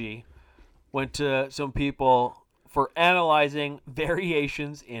Biology went to some people for analyzing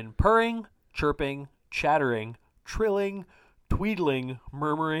variations in purring, chirping, chattering, trilling, tweedling,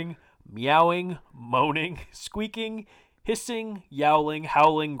 murmuring, meowing, moaning, squeaking, hissing, yowling,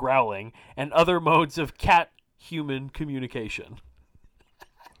 howling, growling, and other modes of cat-human communication.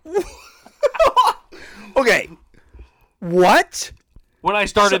 Okay. What? When I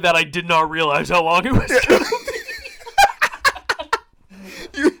started that, I did not realize how long it was going to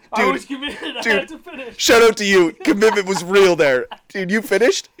be. I was committed. I had to finish. Shout out to you. Commitment was real there. Dude, you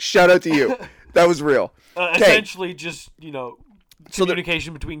finished? Shout out to you. That was real. Essentially just, So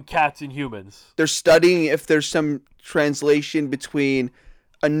communication between cats and humans. They're studying if there's some translation between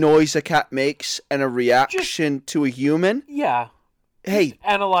a noise a cat makes and a reaction to a human. Yeah. Hey,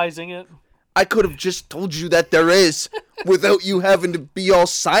 Analyzing it. I could have just told you that there is without you having to be all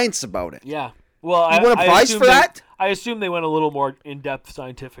science about it. Yeah. Well, You want a prize for that? I assume they went a little more in depth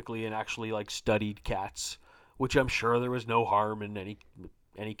scientifically and actually studied cats, which I'm sure there was no harm in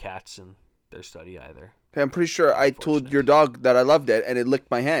any cats in their study either. Okay, I'm pretty sure I told your dog that I loved it and it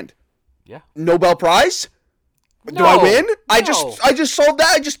licked my hand. Yeah. Nobel Prize? Do No, I win? no. I just solved that.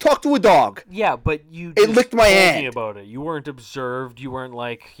 I just talked to a dog. Yeah, but you It just licked my told hand. me about it. You weren't observed. You weren't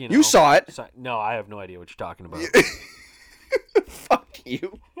You saw it. No, I have no idea what you're talking about. Fuck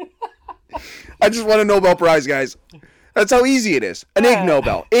you. I just won a Nobel Prize, guys. That's how easy it is. An Ig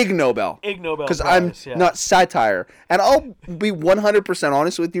Nobel. Ig Nobel. Ig Nobel Because Prize, I'm not satire. And I'll be 100%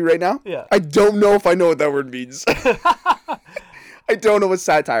 honest with you right now. Yeah. I don't know if I know what that word means. I don't know what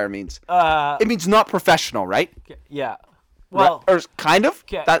satire means. It means not professional, right? Yeah. Well, or kind of?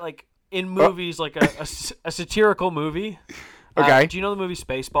 okay, That- in movies, a satirical movie. Okay. Do you know the movie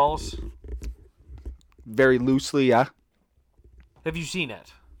Spaceballs? Very loosely, yeah. Have you seen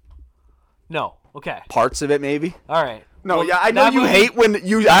it? No. Okay. Parts of it, maybe. All right. No, Well, yeah, I know that you movie- hate when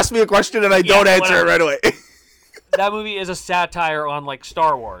you ask me a question and I don't answer whatever. it right away. That movie is a satire on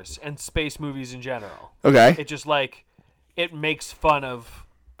Star Wars and space movies in general. Okay. It just it makes fun of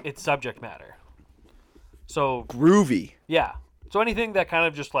its subject matter. So Groovy. yeah. So anything that kind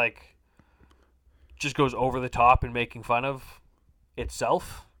of just goes over the top and making fun of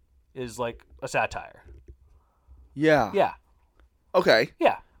itself is a satire. Yeah. Yeah. Okay.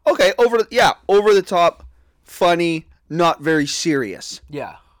 Yeah. Okay, over the top, funny, not very serious.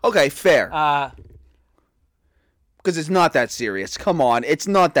 Yeah. Okay, fair. Because Because it's not that serious. Come on, it's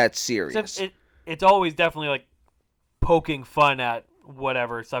not that serious. it's always definitely poking fun at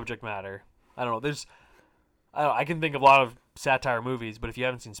whatever subject matter. I don't know. I can think of a lot of satire movies, but if you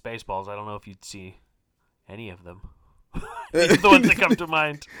haven't seen Spaceballs, I don't know if you'd see any of them. These are the ones that come to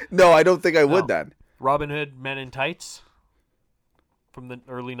mind. No, I don't think I would No. then. Robin Hood, Men in Tights, from the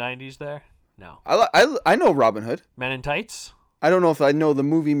early '90s. There, no. I know Robin Hood. Men in Tights. I don't know if I know the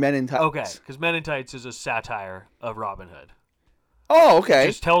movie Men in Tights. Okay, because Men in Tights is a satire of Robin Hood. Oh, okay.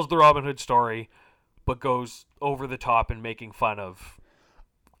 Just tells the Robin Hood story, but goes over the top and making fun of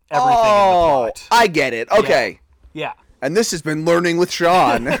everything in the plot. I get it. Okay. Yeah. And this has been Learning with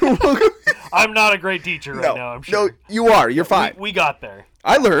Sean. I'm not a great teacher right now, I'm sure. No, you are. You're fine. We got there.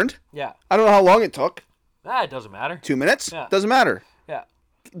 I learned. Yeah. I don't know how long it took. It doesn't matter. 2 minutes? Yeah. Doesn't matter. Yeah.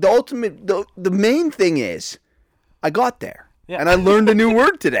 The main thing is, I got there. Yeah. And I learned a new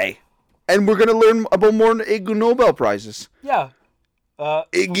word today. And we're going to learn about more IG Nobel Prizes. Yeah.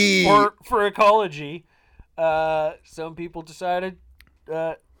 Iggy. For ecology, some people decided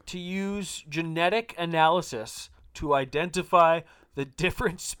to use genetic analysis to identify the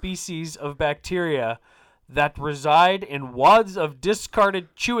different species of bacteria that reside in wads of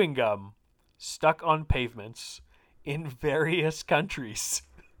discarded chewing gum stuck on pavements in various countries.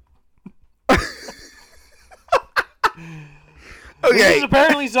 This is Okay.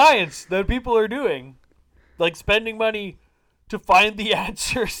 apparently science that people are doing. Spending money to find the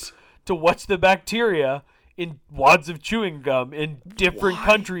answers to what's the bacteria in wads of chewing gum in different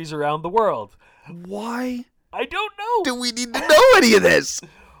countries around the world. Why I don't know. do we need to know any of this?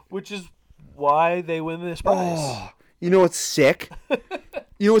 Which is why they win this prize. Oh, you know what's sick?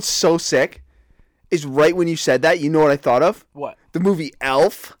 You know what's so sick? Is right when you said that, you know what I thought of? What? The movie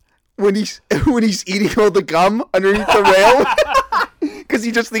Elf, when he's eating all the gum underneath the rail because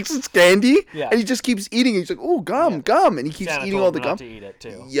he just thinks it's candy, and he just keeps eating it. He's like, "Oh, gum," and he keeps Santa eating told all him the not gum. to eat it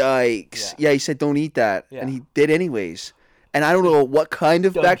too. Yikes! Yeah, he said don't eat that, Yeah. and he did anyways. And I don't know what kind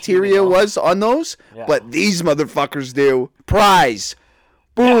of Don't bacteria you know? was on those, but these motherfuckers do. Prize,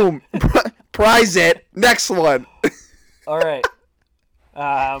 boom, prize it. Next one. All right.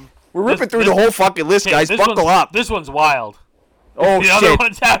 We're ripping through the whole fucking list, guys. Buckle up. This one's wild. Oh The shit! other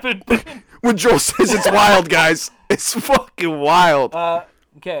ones happened. When Joel says it's wild, guys, it's fucking wild.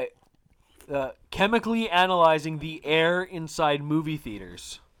 Okay. Chemically analyzing the air inside movie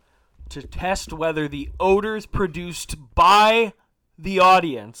theaters to test whether the odors produced by the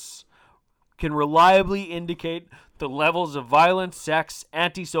audience can reliably indicate the levels of violence, sex,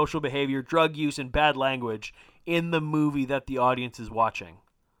 antisocial behavior, drug use, and bad language in the movie that the audience is watching.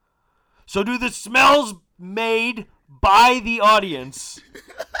 So do the smells made by the audience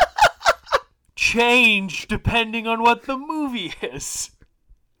change depending on what the movie is?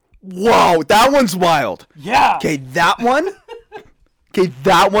 Whoa, that one's wild. Yeah. Okay, that one. Okay,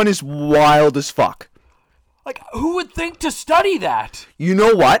 that one is wild as fuck. Like, who would think to study that? You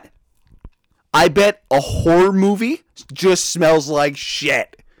know what? I bet a horror movie just smells like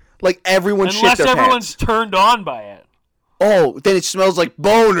shit. Like everyone shit Unless their everyone's pants. turned on by it. Oh, then it smells like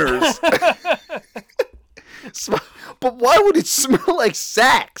boners. But why would it smell like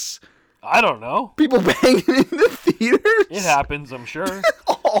sex? I don't know. People banging in the theaters? It happens, I'm sure.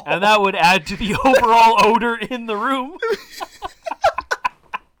 And that would add to the overall odor in the room.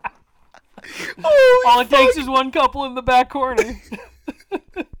 All it takes is one couple in the back corner.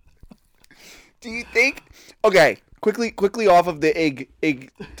 Do you think? Okay, quickly off of the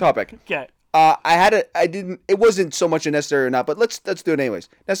egg topic. Okay. It wasn't so much a necessary or not, but let's do it anyways.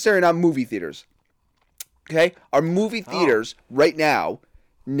 Necessary or not movie theaters. Okay? Are movie theaters right now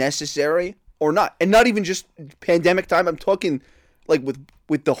necessary or not? And not even just pandemic time. I'm talking like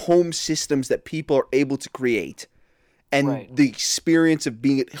with the home systems that people are able to create and the experience of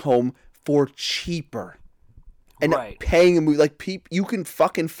being at home for cheaper. And paying a movie, like you can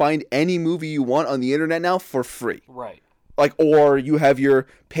fucking find any movie you want on the internet now for free. Right. Like, or you have your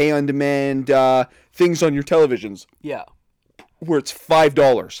pay on demand things on your televisions. Yeah. Where it's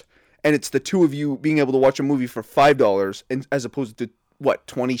 $5, and it's the two of you being able to watch a movie for $5, and as opposed to what,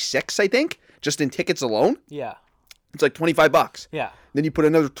 $26, I think, just in tickets alone. Yeah. It's like $25. Yeah. Then you put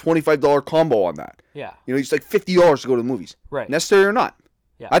another $25 combo on that. Yeah. You know, it's like $50 to go to the movies. Right. Necessary or not?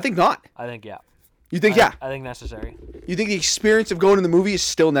 Yeah. I think not. I think yeah. You think I think necessary. You think the experience of going to the movie is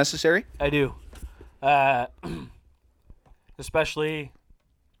still necessary? I do. Especially,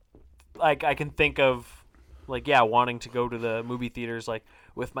 like, I can think of, like, wanting to go to the movie theaters, like,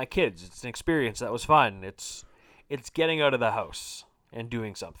 with my kids. It's an experience that was fun. It's getting out of the house and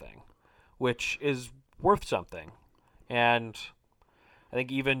doing something, which is worth something. And I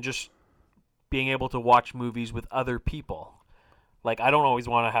think even just being able to watch movies with other people. Like, I don't always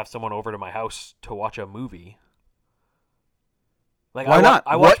want to have someone over to my house to watch a movie. Like, why not?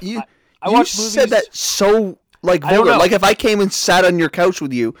 I watch you movies. Said that so like I don't vulgar. know. Like if I came and sat on your couch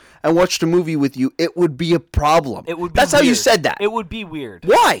with you and watched a movie with you, it would be a problem. It would be That's weird. how you said that. It would be weird.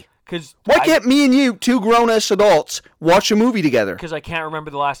 Why? Why can't me and you, two grown-ass adults, watch a movie together? Because I can't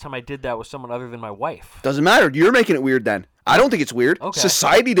remember the last time I did that with someone other than my wife. Doesn't matter. You're making it weird then. I don't think it's weird. Okay.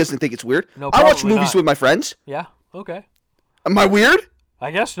 Society doesn't think it's weird. No, I watch probably movies not. with my friends. Yeah, okay. Am I weird?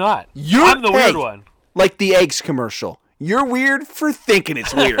 I guess not. I'm the weird one. Like the eggs commercial. You're weird for thinking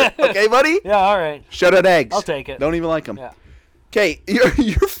it's weird. Okay, buddy? Yeah, all right. Shout out eggs. I'll take it. Don't even like them. Yeah. Okay,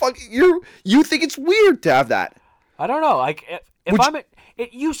 you think it's weird to have that? I don't know. Like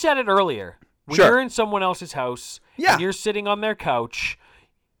if you said it earlier. When Sure. you're in someone else's house Yeah. and you're sitting on their couch,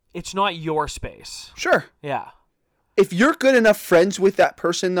 it's not your space. Sure. Yeah. If you're good enough friends with that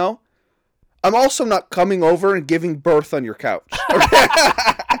person, though, I'm also not coming over and giving birth on your couch. Okay?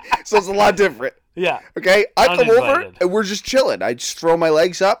 So it's a lot different. Yeah. Okay? I come over Uninvited. and we're just chilling. I just throw my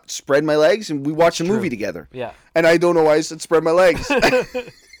legs up, spread my legs, and we watch a movie together. Yeah. And I don't know why I said spread my legs. I'm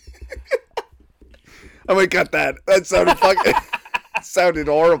going to cut that. That sounded fucking... sounded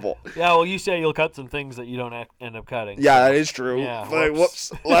horrible. Yeah, well, you say you'll cut some things that you don't end up cutting. Yeah, that is true. Yeah, But,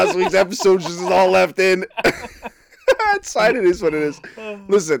 whoops. Last week's episode just is all left in. It's fine. It is what it is.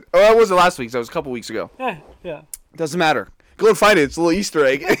 Listen, that wasn't last week's. That was a couple weeks ago. Yeah. Doesn't matter. Go and find it. It's a little Easter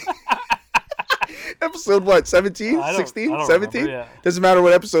egg. Episode what? 17? I don't 16? 17? remember, yeah. Doesn't matter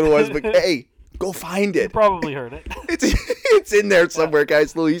what episode it was, but hey, go find it. Probably heard it. It's in there somewhere,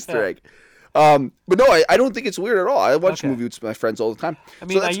 guys. Little Easter egg. But no, I don't think it's weird at all. I watch movies with my friends all the time. I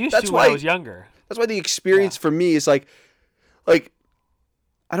mean, I used to when I was younger. That's why the experience for me is like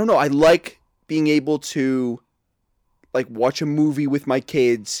I don't know. I like being able to, like, watch a movie with my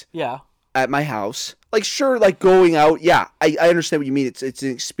kids. Yeah. At my house. Like, sure, like, going out. Yeah, I understand what you mean. It's an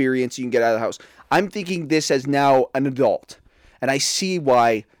experience you can get out of the house. I'm thinking this as now an adult. And I see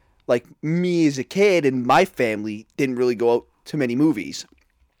why, like, me as a kid and my family didn't really go out to many movies.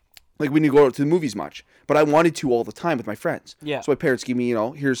 Like, we didn't go out to the movies much. But I wanted to all the time with my friends. Yeah. So my parents gave me,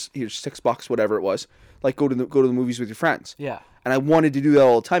 here's $6, whatever it was. Like, go to the movies with your friends. Yeah. And I wanted to do that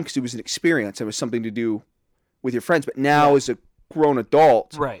all the time because it was an experience. It was something to do with your friends. But now as a grown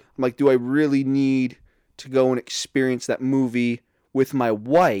adult, right. I'm like, do I really need to go and experience that movie with my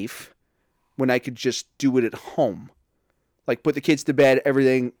wife when I could just do it at home? Like, put the kids to bed,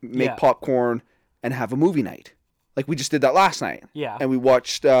 everything, make popcorn, and have a movie night. Like, we just did that last night. Yeah. And we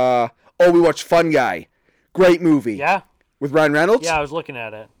watched, we watched Fun Guy. Great movie. Yeah. With Ryan Reynolds. Yeah, I was looking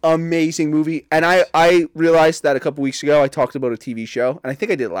at it. Amazing movie. And I realized that a couple weeks ago I talked about a TV show, and I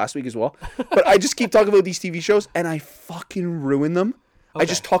think I did it last week as well. But I just keep talking about these TV shows, and I fucking ruin them. Okay. I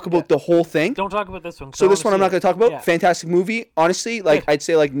just talk about the whole thing. Don't talk about this one. So this one I'm not going to talk about. Yeah. Fantastic movie. Honestly, like, I'd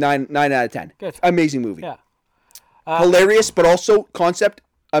say like 9 out of 10. Good. Amazing movie. Yeah. Hilarious, but also concept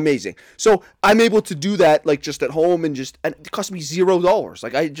amazing. So I'm able to do that, like, just at home, and it cost me $0.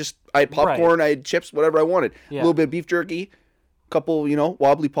 Like, I had popcorn, I had chips, whatever I wanted. A little bit of beef jerky, couple,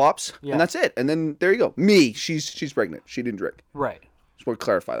 wobbly pops, and that's it. And then there you go. Me, she's pregnant. She didn't drink. Right. Just want to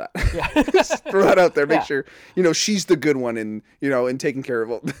clarify that. Yeah. Just throw that out there. Make sure, she's the good one in taking care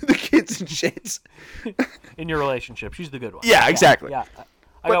of all the kids and shits. In your relationship, she's the good one. Yeah, exactly. Yeah.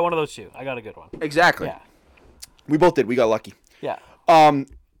 I got one of those too. I got a good one. Exactly. Yeah. We both did. We got lucky. Yeah.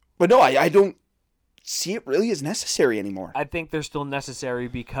 But no, I don't see it really as necessary anymore. I think they're still necessary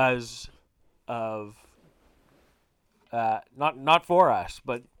because of not for us,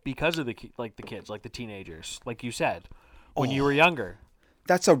 but because of the kids, like the teenagers, like you said, when you were younger.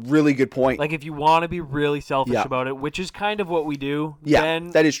 That's a really good point. Like, if you want to be really selfish about it, which is kind of what we do,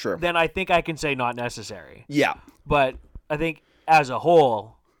 then that is true. Then I think I can say not necessary. Yeah. But I think as a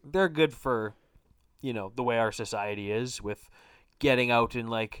whole, they're good for, the way our society is with getting out and,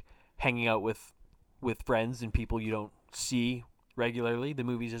 like, hanging out with friends and people you don't see regularly. The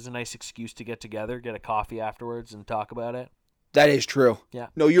movies is a nice excuse to get together, get a coffee afterwards, and talk about it. That is true. Yeah.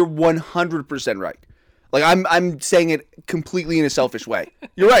 No, you're 100% right. Like, I'm saying it completely in a selfish way.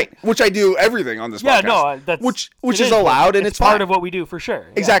 You're right, which I do everything on this podcast. Yeah, no, that's which is allowed, and it's part fine. of what we do for sure.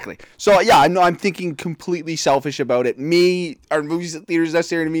 Exactly. So yeah, I'm thinking completely selfish about it. Are movies at theaters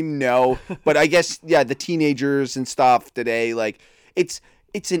necessary to me? No, but I guess the teenagers and stuff today, like, it's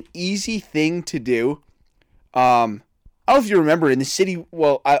an easy thing to do. I don't know if you remember in the city.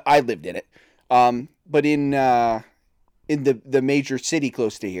 Well, I lived in it, but in the major city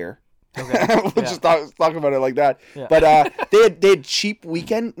close to here. Okay. We'll just talk about it like that. Yeah. But they had cheap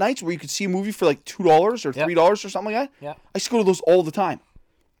weekend nights where you could see a movie for like $2 or $3 or something like that. Yeah. I used to go to those all the time.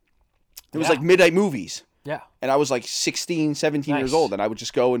 It was like midnight movies. Yeah. And I was like 16, 17 years old, and I would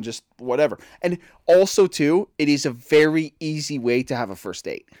just go and just whatever. And also, too, it is a very easy way to have a first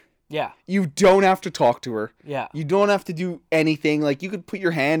date. Yeah. You don't have to talk to her. Yeah. You don't have to do anything. Like, you could put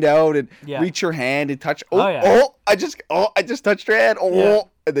your hand out and reach your hand and touch. I just touched your hand.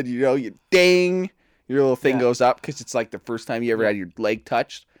 And then, you ding, your little thing goes up because it's like the first time you ever had your leg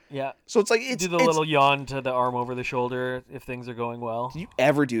touched. Yeah. So it's like, do the little yawn to the arm over the shoulder if things are going well. Do you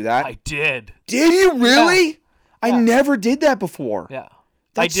ever do that? I did. Did you really? Yeah. I never did that before. Yeah.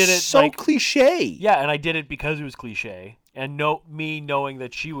 That's I did it so cliche. Yeah, and I did it because it was cliche. And me knowing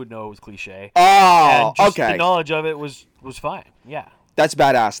that she would know it was cliche. Oh, and just okay. The knowledge of it was fine. Yeah. That's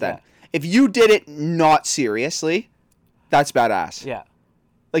badass then. Yeah. If you did it not seriously, that's badass. Yeah.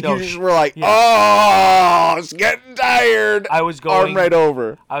 Like, you just were like, oh, it's getting tired. I was going arm right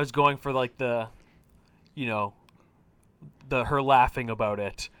over. I was going for like the her laughing about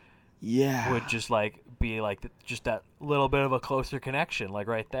it. Yeah. Would just like be like just that little bit of a closer connection, like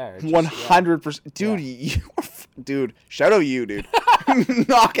right there. 100%, dude. Dude, shout out you, dude.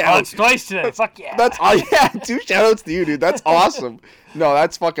 Knockout. Oh, it's twice today. Fuck yeah. That's two shout outs to you, dude. That's awesome. No,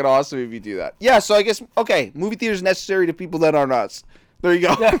 that's fucking awesome if you do that. Yeah. So I guess movie theater is necessary to people that aren't us. There you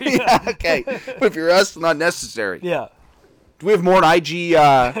go. Yeah, okay. But if you're us, not necessary. Yeah. Do we have more IG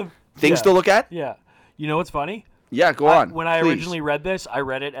things to look at? Yeah. You know what's funny? Yeah, go on. When I originally read this, I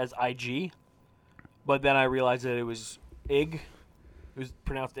read it as IG, but then I realized that it was IG. It was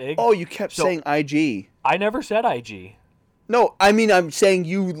pronounced IG. Oh, you kept saying IG. I never said IG. No, I mean, I'm saying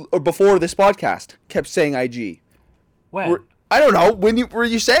you, before this podcast, kept saying IG. When? I don't know. When were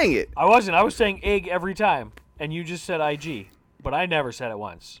you saying it? I wasn't. I was saying IG every time, and you just said IG. But I never said it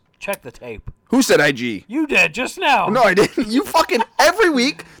once. Check the tape. Who said IG? You did just now. No, I didn't. You fucking every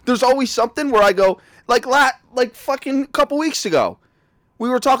week. There's always something where I go like fucking a couple weeks ago. We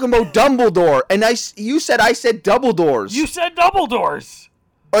were talking about Dumbledore, and you said I said double doors. You said double doors.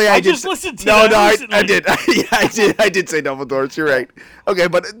 Oh yeah, I just listened to that recently. I did. Yeah, I did say double doors. You're right. Okay,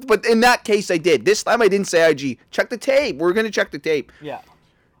 but in that case, I did. This time I didn't say IG. Check the tape. We're gonna check the tape. Yeah.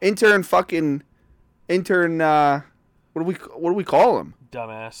 Intern. What do we call him?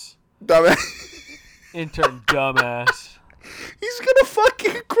 Dumbass. Dumbass. Intern dumbass. He's gonna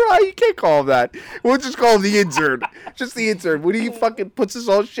fucking cry. You can't call him that. We'll just call him the intern. Just the intern. When he fucking puts this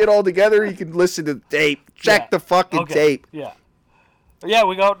all shit all together, you can listen to the tape. Check the fucking tape. Yeah. Yeah,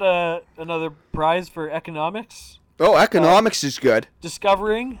 we got another prize for economics. Oh, economics is good.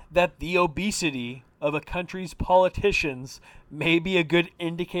 Discovering that the obesity of a country's politicians may be a good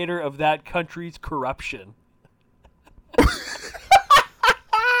indicator of that country's corruption.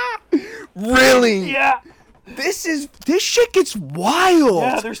 Really? Yeah. This shit gets wild.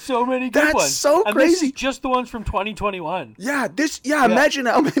 Yeah, there's so many good ones. That's so and crazy. This is just the ones from 2021. Yeah, imagine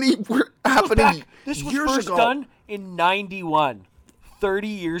how many were happening This was years first ago. done in 91. 30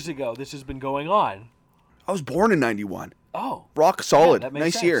 years ago, this has been going on. I was born in 91. Oh. Rock solid. Yeah, that makes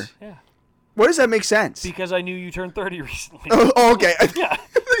nice sense. year. Yeah. Why does that make sense? Because I knew you turned 30 recently. Oh, okay. Yeah.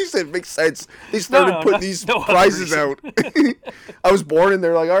 You said it makes sense. They started putting these no prizes out. I was born and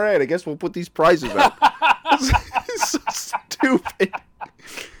they're like, all right, I guess we'll put these prizes out. It's so stupid.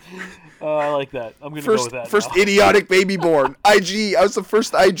 Oh, I like that. I'm going to go with that First now. idiotic baby born. IG. I was the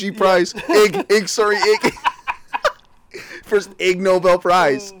first IG prize. Ig. First IG Nobel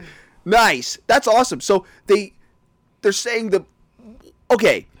Prize. Nice. That's awesome. So they're saying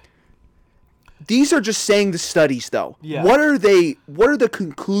okay. These are just saying the studies, though. Yeah. What are the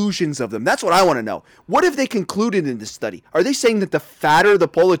conclusions of them? That's what I want to know. What have they concluded in this study? Are they saying that the fatter the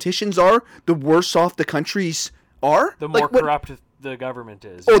politicians are, the worse off the countries are? The more corrupt the government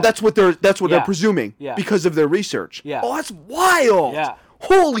is. Oh, that's what they're presuming. Yeah. Because of their research. Yeah. Oh, that's wild. Yeah.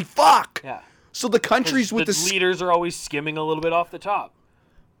 Holy fuck. Yeah. So the countries with the leaders are always skimming a little bit off the top,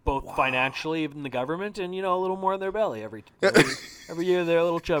 both financially in the government and a little more in their belly every year. They're a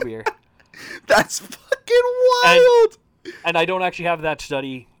little chubbier. That's fucking wild. And I don't actually have that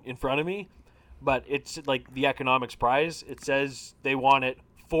study in front of me, but it's like the economics prize. It says they want it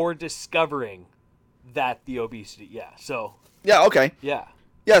for discovering that the obesity. Yeah. So. Yeah. Okay. Yeah.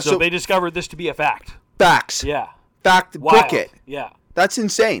 Yeah. So they discovered this to be a fact. Facts. Yeah. Fact. Wild. Book it. Yeah. That's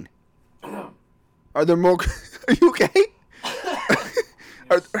insane. Are there more? Are you okay?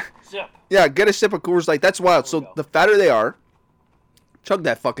 Sip. Yeah, get a sip of Coors Light. That's wild. So the fatter they are, chug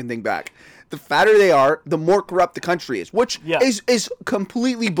that fucking thing back. The fatter they are, the more corrupt the country is, which is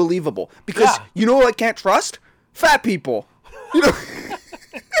completely believable. Because you know what I can't trust? Fat people. You know.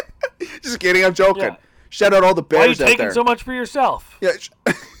 Just kidding. I'm joking. Yeah. Shout out all the bears Why are you out there. taking so much for yourself? Yeah.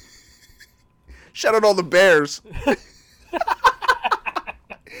 Shout out all the bears.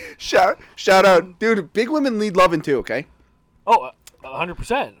 Shout out, dude. Big women need loving too. Okay. Oh,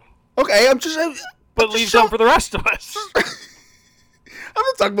 100%. Okay, But leave some for the rest of us. I'm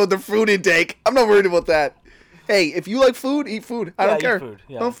not talking about the food intake. I'm not worried about that. Hey, if you like food, eat food. I don't care. Eat food.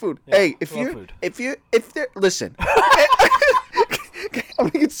 Yeah. No food. Yeah. Hey, if they're listen. Okay, I'm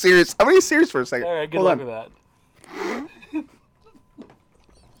gonna get serious. I'm gonna get serious for a second. All right, good Hold luck on. with that.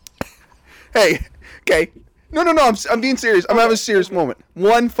 Hey, okay. No. I'm being serious. I'm having a serious moment.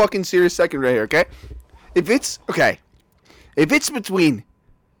 One fucking serious second right here, okay? If it's between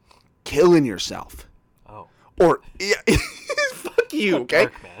killing yourself, or fuck you, okay?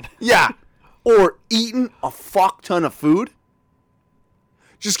 Dark, man. Yeah, or eating a fuck ton of food,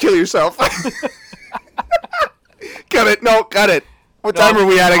 just kill yourself. Cut it. No, cut it. What time are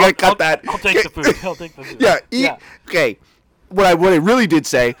we at? I gotta cut that. I'll take the food. I'll take the food. Yeah. Okay. What I really did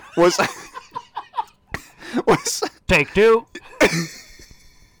say was take two.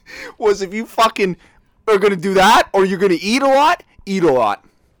 Was if you fucking are gonna do that or you're gonna eat a lot, eat a lot.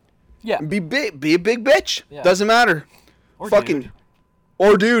 Yeah. Be a big bitch. Yeah. Doesn't matter. Or fucking dude.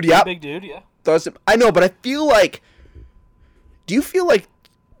 or dude. Yeah. Big dude. Yeah. Doesn't. I know, but I feel like. Do you feel like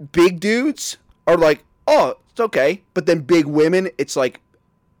big dudes are like, oh, it's okay, but then big women, it's like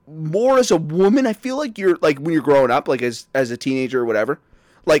more as a woman. I feel like you're like when you're growing up, like as a teenager or whatever.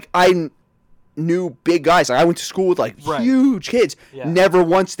 Like I knew big guys. Like I went to school with like huge kids. Yeah. Never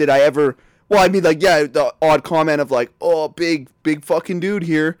once did I ever. Well, I mean, like, the odd comment of like, oh, big fucking dude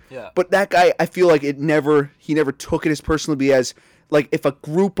here. Yeah. But that guy, I feel like he never took it as personally as like if a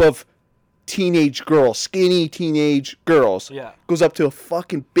group of teenage girls, skinny teenage girls, goes up to a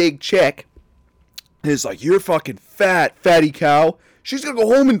fucking big chick and is like, you're fucking fat, fatty cow. she's gonna go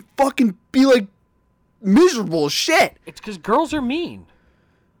home and fucking be like miserable as shit. It's because girls are mean.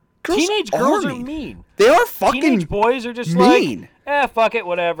 Girls Teenage girls are mean. They are fucking Teenage boys are just mean. like, fuck it,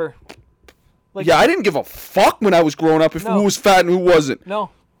 whatever. Like, yeah, I didn't give a fuck when I was growing up if who was fat and who wasn't. No.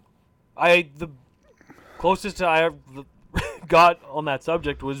 The closest I ever got on that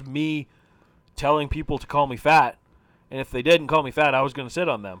subject was me telling people to call me fat, and if they didn't call me fat, I was going to sit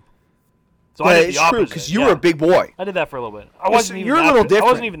on them. So I did the opposite. True, because you were a big boy. I did that for a little bit. I wasn't even you're that a little big. different.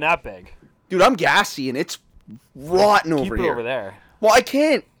 I wasn't even that big. Dude, I'm gassy, and it's rotten over Keep it here. over there. Well, I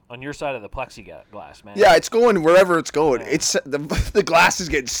can't. On your side of the plexiglass, man. Yeah, it's going wherever it's going. It's the glass is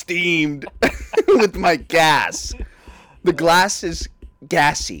getting steamed with my gas. The glass is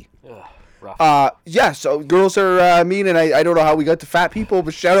gassy. Ugh, rough. Yeah, so girls are mean, and I don't know how we got to fat people,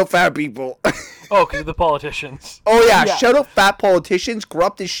 but shout out fat people. Oh, because of the politicians. Oh, yeah, shout out fat politicians.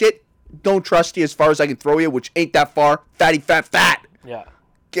 Corrupt as shit. Don't trust you as far as I can throw you, which ain't that far. Fatty, fat. Yeah.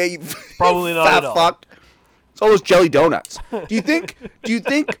 Okay, Probably not fat at all. fuck. It's all those jelly donuts. Do you think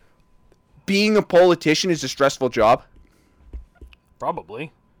being a politician is a stressful job?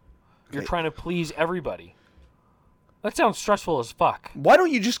 Probably. You're trying to please everybody. That sounds stressful as fuck. Why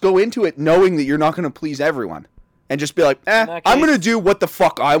don't you just go into it knowing that you're not going to please everyone? And just be like, I'm going to do what the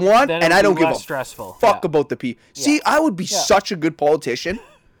fuck I want, and I don't give a stressful. fuck about the people. Yeah. See, I would be such a good politician,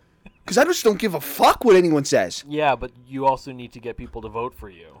 because I just don't give a fuck what anyone says. Yeah, but you also need to get people to vote for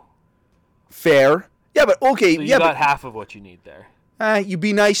you. Fair. Yeah, but okay. So you got half of what you need there. You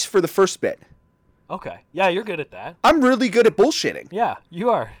be nice for the first bit. Okay. Yeah, you're good at that. I'm really good at bullshitting. Yeah, you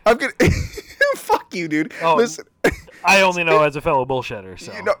are. I'm good. Fuck you, dude. Oh, listen. I only know as a fellow bullshitter,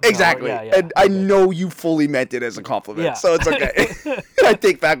 so. You know, exactly. Yeah, and I know you fully meant it as a compliment, Yeah. so it's okay. I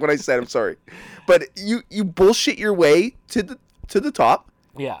take back what I said. I'm sorry. But you bullshit your way to the top.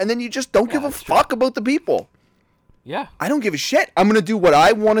 Yeah. And then you just don't give a fuck about the people. Yeah. I don't give a shit. I'm going to do what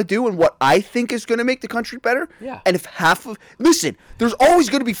I want to do and what I think is going to make the country better. Yeah. And if listen, there's always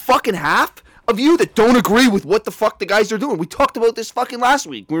going to be fucking half of you that don't agree with what the fuck the guys are doing. We talked about this fucking last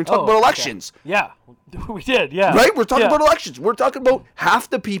week. We were talking about elections. Okay. Yeah. We did, yeah. Right? We're talking about elections. We're talking about half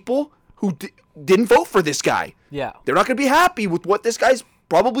the people who didn't vote for this guy. Yeah. They're not going to be happy with what this guy's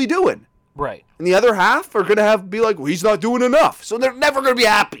probably doing. Right. And the other half are going to be like, well, he's not doing enough. So they're never going to be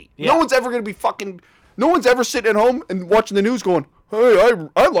happy. Yeah. No one's ever going to be fucking... No one's ever sitting at home and watching the news going, hey,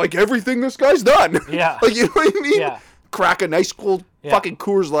 I like everything this guy's done. Yeah. Like, you know what I mean? Yeah. Crack a nice cold fucking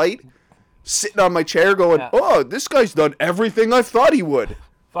Coors Light, sitting on my chair going, oh, this guy's done everything I thought he would.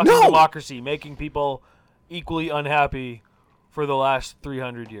 Fucking democracy, making people equally unhappy for the last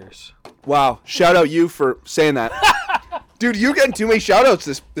 300 years. Wow. Shout out you for saying that. Dude, you're getting too many shout outs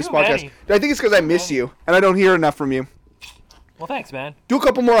this podcast. many. I think it's because I miss you, and I don't hear enough from you. Well, thanks, man. Do a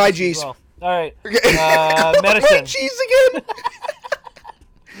couple more IGs. Well, all right. Medicine. Cheese again.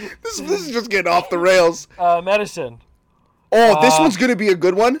 This is just getting off the rails. Medicine. Oh, this one's gonna be a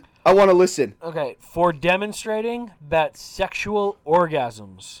good one. I want to listen. Okay, for demonstrating that sexual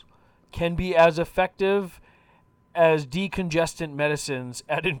orgasms can be as effective as decongestant medicines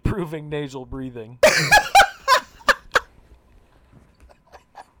at improving nasal breathing.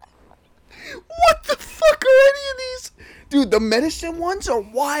 What the fuck are any of these? Dude, the medicine ones are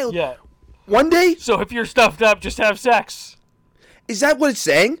wild. Yeah. One day, So if you're stuffed up, just have sex. is that what it's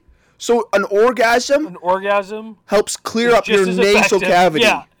saying? So an orgasm An orgasm helps clear is up your just as nasal effective. cavity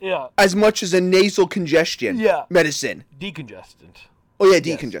Yeah. as much as a nasal congestion Yeah. medicine. Decongestant. Oh yeah,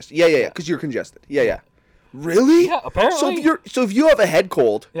 decongestant. Yeah, because you're congested. Yeah. Really? Yeah, apparently. So if you have a head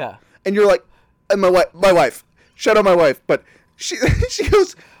cold, Yeah. and you're like, and my wife, shout out my wife, but she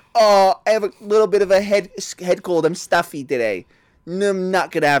goes, oh, I have a little bit of a head cold. I'm stuffy today. No, I'm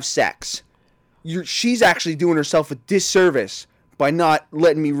not gonna have sex. She's actually doing herself a disservice by not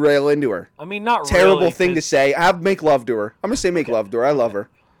letting me rail into her. I mean, not Terrible really, thing to say. Make love to her. I'm gonna say make love to her. I love her.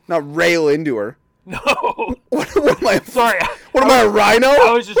 Not rail into her. No. What am I? Sorry. What am I, a rhino?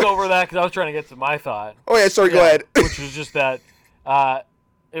 I was just over that because I was trying to get to my thought. Oh yeah, sorry. Go ahead. Which was just that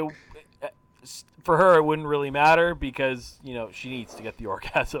for her it wouldn't really matter because she needs to get the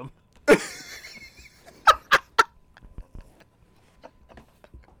orgasm.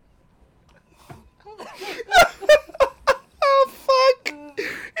 Oh fuck!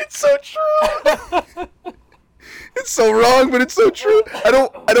 It's so true. It's so wrong, but it's so true. I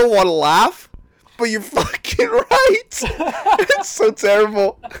don't want to laugh, but you're fucking right. It's so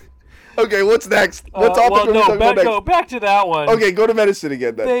terrible. Okay, what's next? What topic are we talking about next? Back to that one. Okay, go to medicine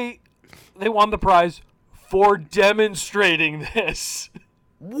again then. They won the prize for demonstrating this.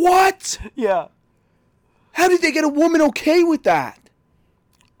 What? Yeah. How did they get a woman okay with that?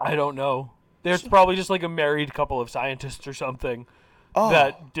 I don't know. There's probably just like a married couple of scientists or something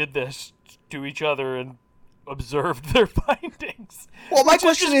that did this to each other and observed their findings. Well, my which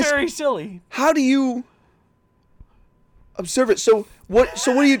question is is, very silly. how do you observe it? So what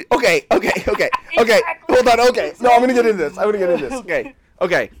do you? Okay. Hold on. Okay. No, I'm gonna get into this.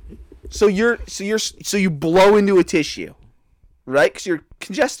 Okay. So you blow into a tissue, right? Because you're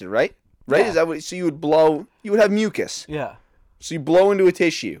congested, right? Right? Yeah. Is that what? So you would blow. You would have mucus. Yeah. So you blow into a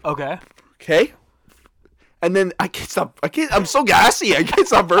tissue. Okay. Okay. And then I can't stop. I'm so gassy. I can't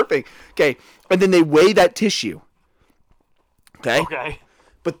stop burping. Okay. And then they weigh that tissue. Okay. Okay.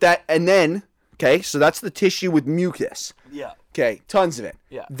 Okay, so that's the tissue with mucus. Yeah. Okay, tons of it.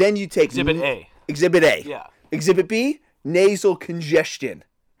 Yeah. Then you take Exhibit A. Exhibit A. Yeah. Exhibit B, nasal congestion.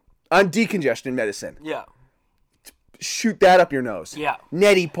 On decongestion medicine. Yeah. Shoot that up your nose. Yeah.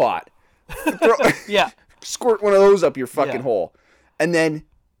 Neti pot. Yeah. Squirt one of those up your fucking Yeah. hole. And then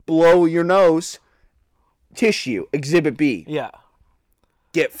blow your nose. Tissue. Exhibit B. Yeah.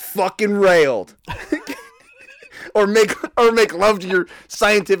 Get fucking railed. or make love to your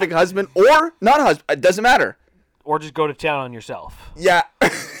scientific husband or not husband. It doesn't matter. Or just go to town on yourself. Yeah.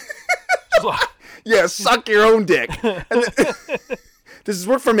 Yeah, suck your own dick. Does this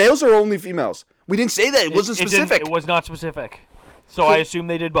work for males or only females? We didn't say that. It wasn't specific. It was not specific. So I assume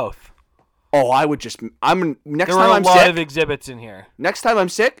they did both. Oh, I would just. There There were a lot of exhibits in here. Next time I'm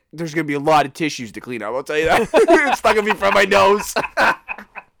sick, there's gonna be a lot of tissues to clean up. I'll tell you that. It's not gonna be from my nose. I'm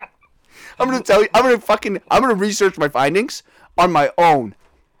gonna tell you. I'm gonna research my findings on my own.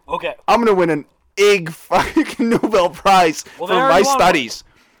 Okay. I'm gonna win an IG fucking Nobel Prize for my studies.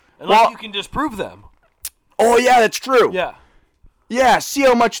 Unless you can disprove them. Oh yeah, that's true. Yeah. Yeah, see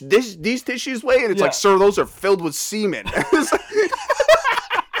how much these tissues weigh, and it's Yeah. like, sir, those are filled with semen.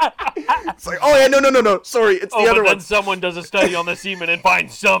 It's like, oh yeah, no, sorry, it's the other but then one. someone does a study on the semen and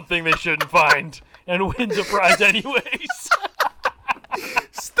finds something they shouldn't find and wins a prize anyways.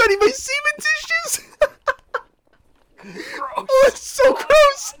 Study my semen tissues. Gross. Oh, it's so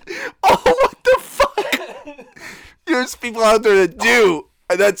gross. Oh, what the fuck? There's people out there that do,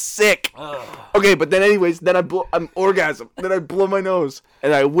 and that's sick. Okay, but then anyways, I'm orgasm. Then I blow my nose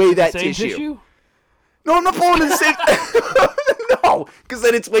and I weigh that Same tissue? No, I'm not blowing in the same. No, because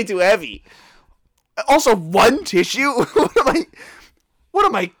then it's way too heavy. Also, one tissue. What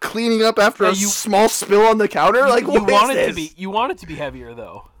am I cleaning up after a small spill on the counter? Like, what is this? You want it to be heavier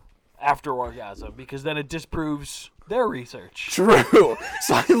though, after orgasm, because then it disproves their research. True.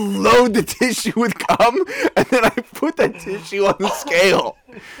 So I load the tissue with cum, and then I put that tissue on the scale.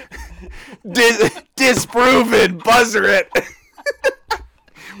 Disproven. Buzzer it.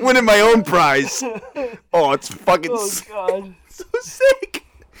 Winning my own prize. Oh, it's fucking God. so sick.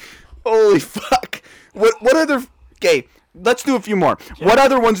 Holy fuck. What other... Okay, let's do a few more. Yeah. What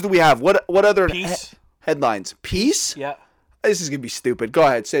other ones do we have? What other headlines? Peace? Yeah. This is going to be stupid. Go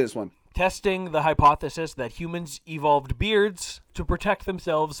ahead, say this one. Testing the hypothesis that humans evolved beards to protect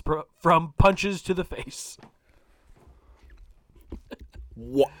themselves from punches to the face.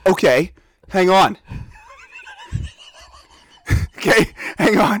 Okay, hang on. Okay,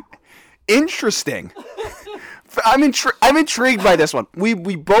 hang on. Interesting. I'm intrigued by this one. We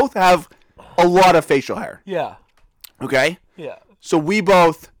both have a lot of facial hair. Yeah. Okay? Yeah. So we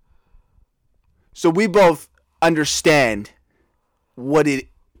both understand what it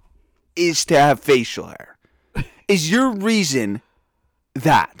is to have facial hair. Is your reason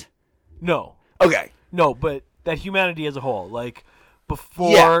that? No. Okay. No, but that humanity as a whole, like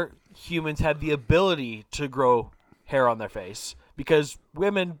before humans had the ability to grow hair on their face, because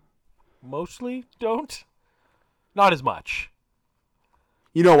women mostly don't. Not as much.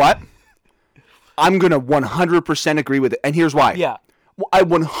 You know what? I'm going to 100% agree with it. And here's why. Yeah. I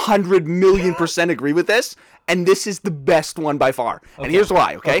 100 million % agree with this. And this is the best one by far. Okay. And here's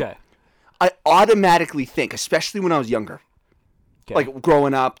why, okay? I automatically think, especially when I was younger, like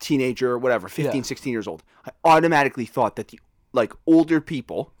growing up, teenager, whatever, 15, 16 years old, I automatically thought that the older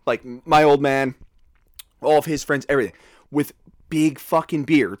people, like my old man, all of his friends, everything, with big fucking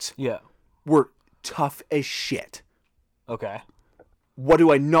beards, were tough as shit. Okay. What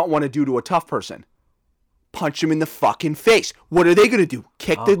do I not want to do to a tough person? Punch him in the fucking face. What are they going to do?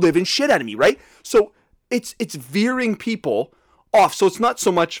 Kick the living shit out of me, right? So it's veering people off. So it's not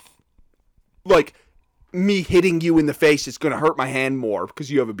so much like me hitting you in the face is going to hurt my hand more because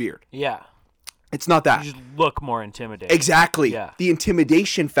you have a beard. Yeah. It's not that. You just look more intimidating. Exactly. Yeah. The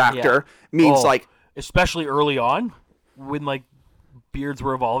intimidation factor means especially early on when beards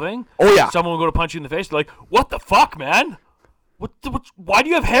were evolving. Oh yeah. Someone would go to punch you in the face. They're like, "What the fuck, man? Why do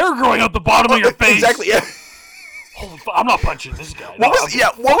you have hair growing out the bottom of your face?" Exactly. Yeah. Holy fuck, I'm not punching this guy. What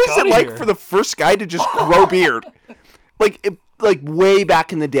was it like for the first guy to just grow beard? like way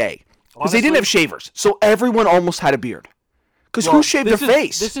back in the day. Because they didn't have shavers. So everyone almost had a beard. Because who shaved their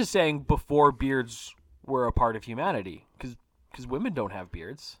face? This is saying before beards were a part of humanity. Because women don't have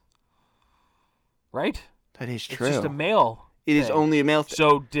beards. Right? That is true. It's just a male It is thing. only a male thing.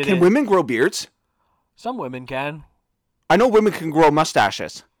 So Can women grow beards? Some women can. I know women can grow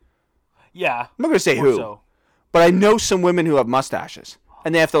mustaches. Yeah. I'm not going to say More who. so. But I know some women who have mustaches.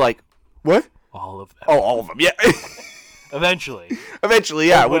 And they have to like, what? All of them. Oh, all of them, yeah. Eventually. Eventually,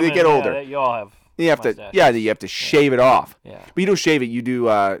 yeah, when they get older. You all have You have mustaches. you have to shave it off. Yeah. But you don't shave it, you do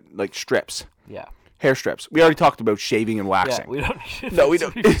like strips. Yeah. Hair strips. We already talked about shaving and waxing. Yeah, we don't need No, we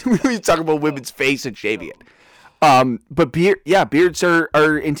don't. We talk about women's face and shaving it. But beards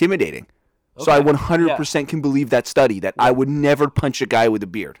are intimidating. So I 100% can believe that study that I would never punch a guy with a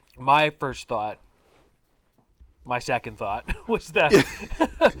beard. My second thought was that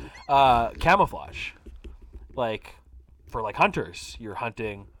camouflage. Like, for like hunters, you're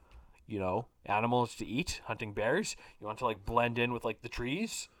hunting, animals to eat, hunting bears. You want to like blend in with like the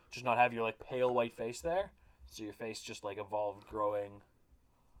trees, just not have your like pale white face there. So your face just like evolved growing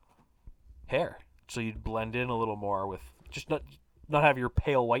hair. So you'd blend in a little more with just not have your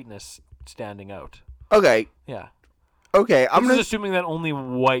pale whiteness standing out. Okay. Yeah. Okay. I'm just assuming that only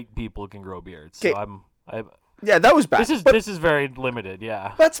white people can grow beards. So yeah, that was bad. This is very limited.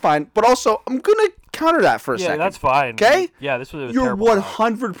 Yeah. That's fine. But also, I'm gonna counter that for a second. Yeah, that's fine. Okay. Yeah, this was. You're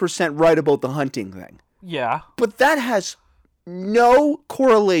 100% right about the hunting thing. Yeah. But that has no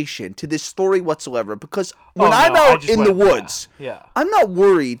correlation to this story whatsoever. Because when I'm out in the woods, I'm not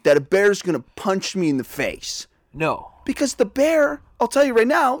worried that a bear's gonna punch me in the face. No. Because the bear, I'll tell you right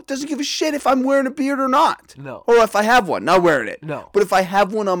now, doesn't give a shit if I'm wearing a beard or not. No. Or if I have one, not wearing it. No. But if I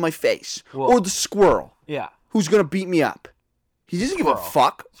have one on my face. Or the squirrel. Yeah. Who's going to beat me up. He doesn't give a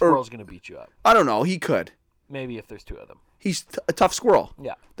fuck. Squirrel's going to beat you up. I don't know. He could. Maybe if there's two of them. He's a tough squirrel.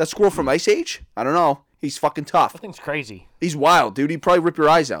 Yeah. That squirrel from Ice Age? I don't know. He's fucking tough. That thing's crazy. He's wild, dude. He'd probably rip your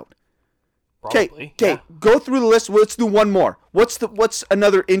eyes out. Probably. Okay, go through the list. Let's do one more. What's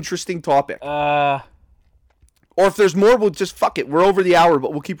another interesting topic? Or if there's more, we'll just fuck it. We're over the hour,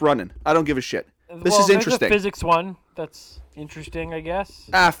 but we'll keep running. I don't give a shit. This is interesting. There's a physics one that's interesting, I guess.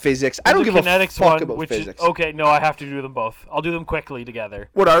 Physics. I don't give a fuck about physics. Okay, no, I have to do them both. I'll do them quickly together.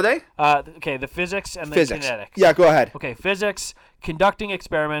 What are they? Okay, the physics and the kinetics. Yeah, go ahead. Okay, physics, conducting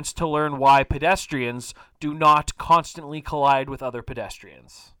experiments to learn why pedestrians do not constantly collide with other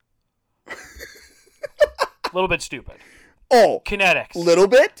pedestrians. A little bit stupid. Oh. Kinetics. Little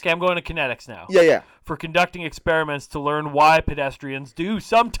bit? Okay, I'm going to kinetics now. Yeah. For conducting experiments to learn why pedestrians do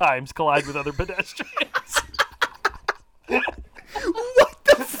sometimes collide with other pedestrians. What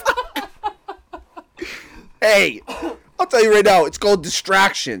the fuck? Hey, I'll tell you right now, it's called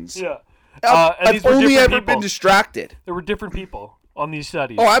distractions. Yeah. I've only ever been distracted. There were different people on these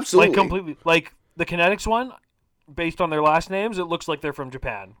studies. Oh, absolutely. Like completely. Like the kinetics one, based on their last names, it looks like they're from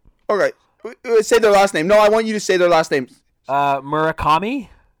Japan. Okay. Say their last name. No, I want you to say their last name. Murakami.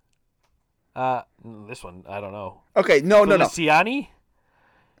 This one, I don't know. Okay, no. Feliciani.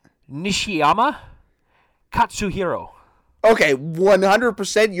 Nishiyama. Katsuhiro. Okay,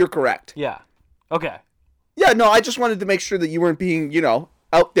 100% you're correct. Yeah. Okay. Yeah, no, I just wanted to make sure that you weren't being,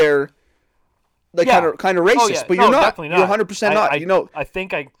 out there like kind of racist, oh, yeah. But you're not. Definitely not. You're 100% not. I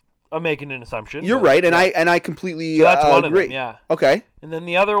think I'm making an assumption. You're right, and I completely so that's one agree. Of them, yeah. Okay. And then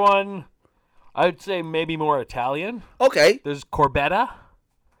the other one, I would say maybe more Italian. Okay. There's Corbetta.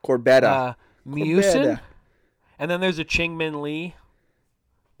 Corbetta. Miusin. And then there's a Chingmin Lee.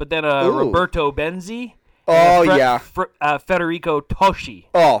 But then Roberto Benzi. Oh, Federico Toshi.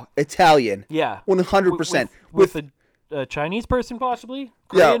 Oh, Italian. Yeah. 100%. With a Chinese person, possibly?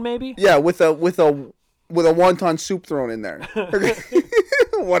 Korean, maybe? Yeah, with a wonton soup thrown in there.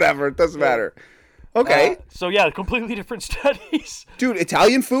 Whatever, it doesn't matter. Okay. So, completely different studies. Dude,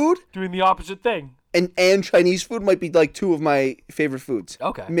 Italian food? Doing the opposite thing. And Chinese food might be like two of my favorite foods.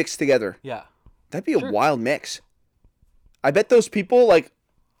 Okay. Mixed together. Yeah. That'd be a wild mix. I bet those people,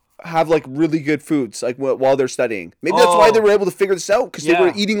 have, really good foods, while they're studying. Maybe that's why they were able to figure this out, because they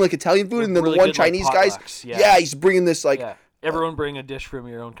were eating, Italian food, and then really the one Chinese guy's... Yeah, he's bringing this, Everyone bring a dish from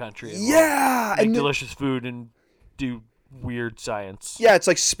your own country. And make delicious food and do weird science. Yeah, it's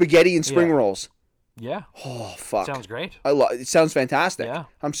like spaghetti and spring rolls. Yeah. Oh, fuck. Sounds great. It sounds fantastic. Yeah.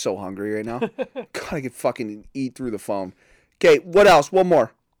 I'm so hungry right now. God, I could fucking eat through the phone. Okay, what else? One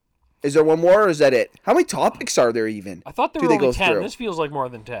more. Is there one more, or is that it? How many topics are there even? I thought there were only 10. This feels like more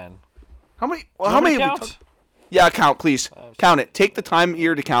than 10. How many? Well, how many? Count? Yeah, count, please. Count it. Take the time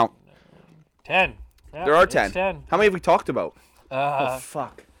here to count. 10. Yeah, there are 10. 10. How many have we talked about? Oh,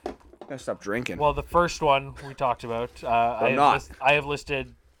 fuck. Gotta stop drinking. Well, the first one we talked about, I have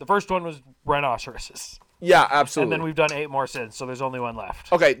listed. The first one was rhinoceroses. Yeah, absolutely. And then we've done 8 more since, so there's only one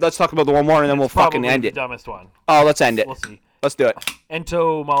left. Okay, let's talk about the one more, and then we'll fucking end it. The dumbest one. Oh, let's end it. We'll see. Let's do it.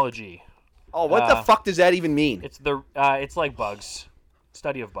 Entomology. Oh, what the fuck does that even mean? It's like bugs,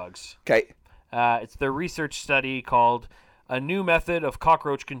 study of bugs. Okay. It's the research study called "A New Method of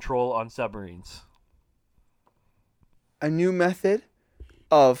Cockroach Control on Submarines." A new method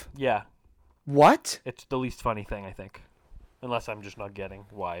of Yeah. what? It's the least funny thing, I think. Unless I'm just not getting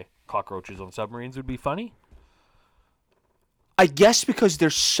why cockroaches on submarines would be funny. I guess because they're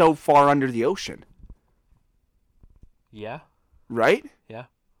so far under the ocean. Yeah. Right? Yeah.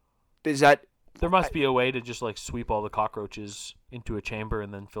 Is that... There must be a way to just like sweep all the cockroaches into a chamber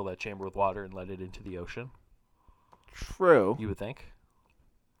and then fill that chamber with water and let it into the ocean. True. You would think.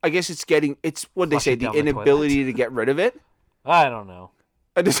 I guess it's what they Flush say, it the down the inability to get rid of it? I don't know.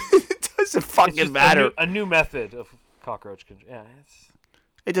 It doesn't fucking matter. A new method of cockroach control. Yeah,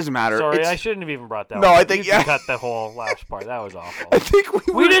 it doesn't matter. Sorry, I shouldn't have even brought that No, one. I think, You can cut the whole last part. That was awful. I think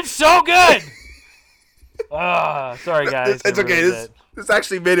we did so good! Sorry, guys. It's okay. This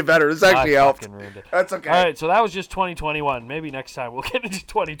actually made it better. This actually helped. Ruined it. That's okay. All right, so that was just 2021. Maybe next time we'll get into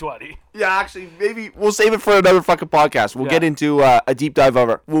 2020. Yeah, actually, maybe we'll save it for another fucking podcast. We'll get into a deep dive of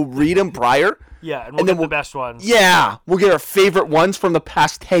it. We'll read them prior. Yeah, and we'll get the best ones. Yeah, we'll get our favorite ones from the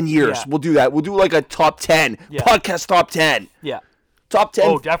past 10 years. Yeah. We'll do that. We'll do like a top 10. Yeah. Podcast top 10. Yeah. Top 10.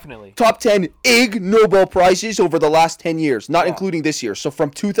 Oh, definitely. Top 10 IG Nobel Prizes over the last 10 years, not including this year. So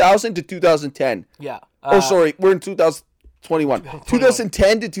from 2000 to 2010. Yeah. Sorry, we're in 2021.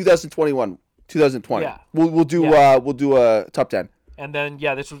 2010 to 2021. 2020. Yeah. We'll do a top 10. And then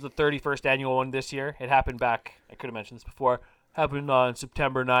this was the 31st annual one this year. It happened back, I could have mentioned this before, happened on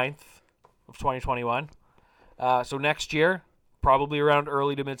September 9th of 2021. So next year, probably around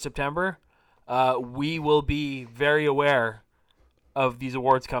early to mid-September, we will be very aware of these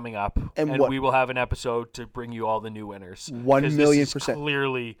awards coming up, and we will have an episode to bring you all the new winners. 1,000,000%.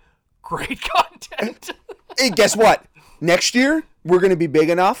 Clearly great content. Hey, guess what? Next year, we're going to be big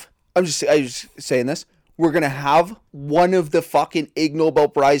enough. I'm just saying this. We're going to have one of the fucking Ig Nobel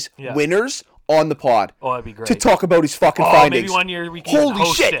Prize winners on the pod. Oh, that'd be great. To talk about his fucking findings. Maybe one year we can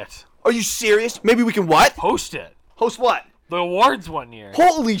host it. Are you serious? Maybe we can what? Host it. Host what? The awards one year.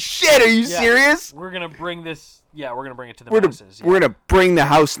 Holy shit, are you serious? We're going to bring this. Yeah, we're going to bring it to the masses. We're going to bring the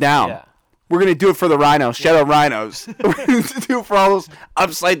house down. Yeah. We're going to do it for the rhinos. Shout out rhinos. We're going to do it for all those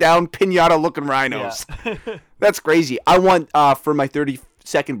upside down pinata looking rhinos. Yeah. That's crazy. I want for my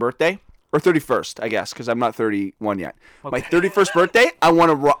 32nd birthday, or 31st, I guess, because I'm not 31 yet. Okay. My 31st birthday, I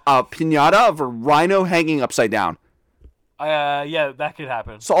want a pinata of a rhino hanging upside down. Yeah, that could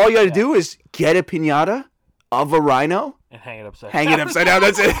happen. So all you got to do is get a pinata of a rhino. And hang it upside down. Hang it upside down.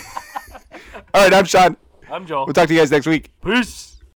 That's it. All right, I'm Sean. I'm Joel. We'll talk to you guys next week. Peace.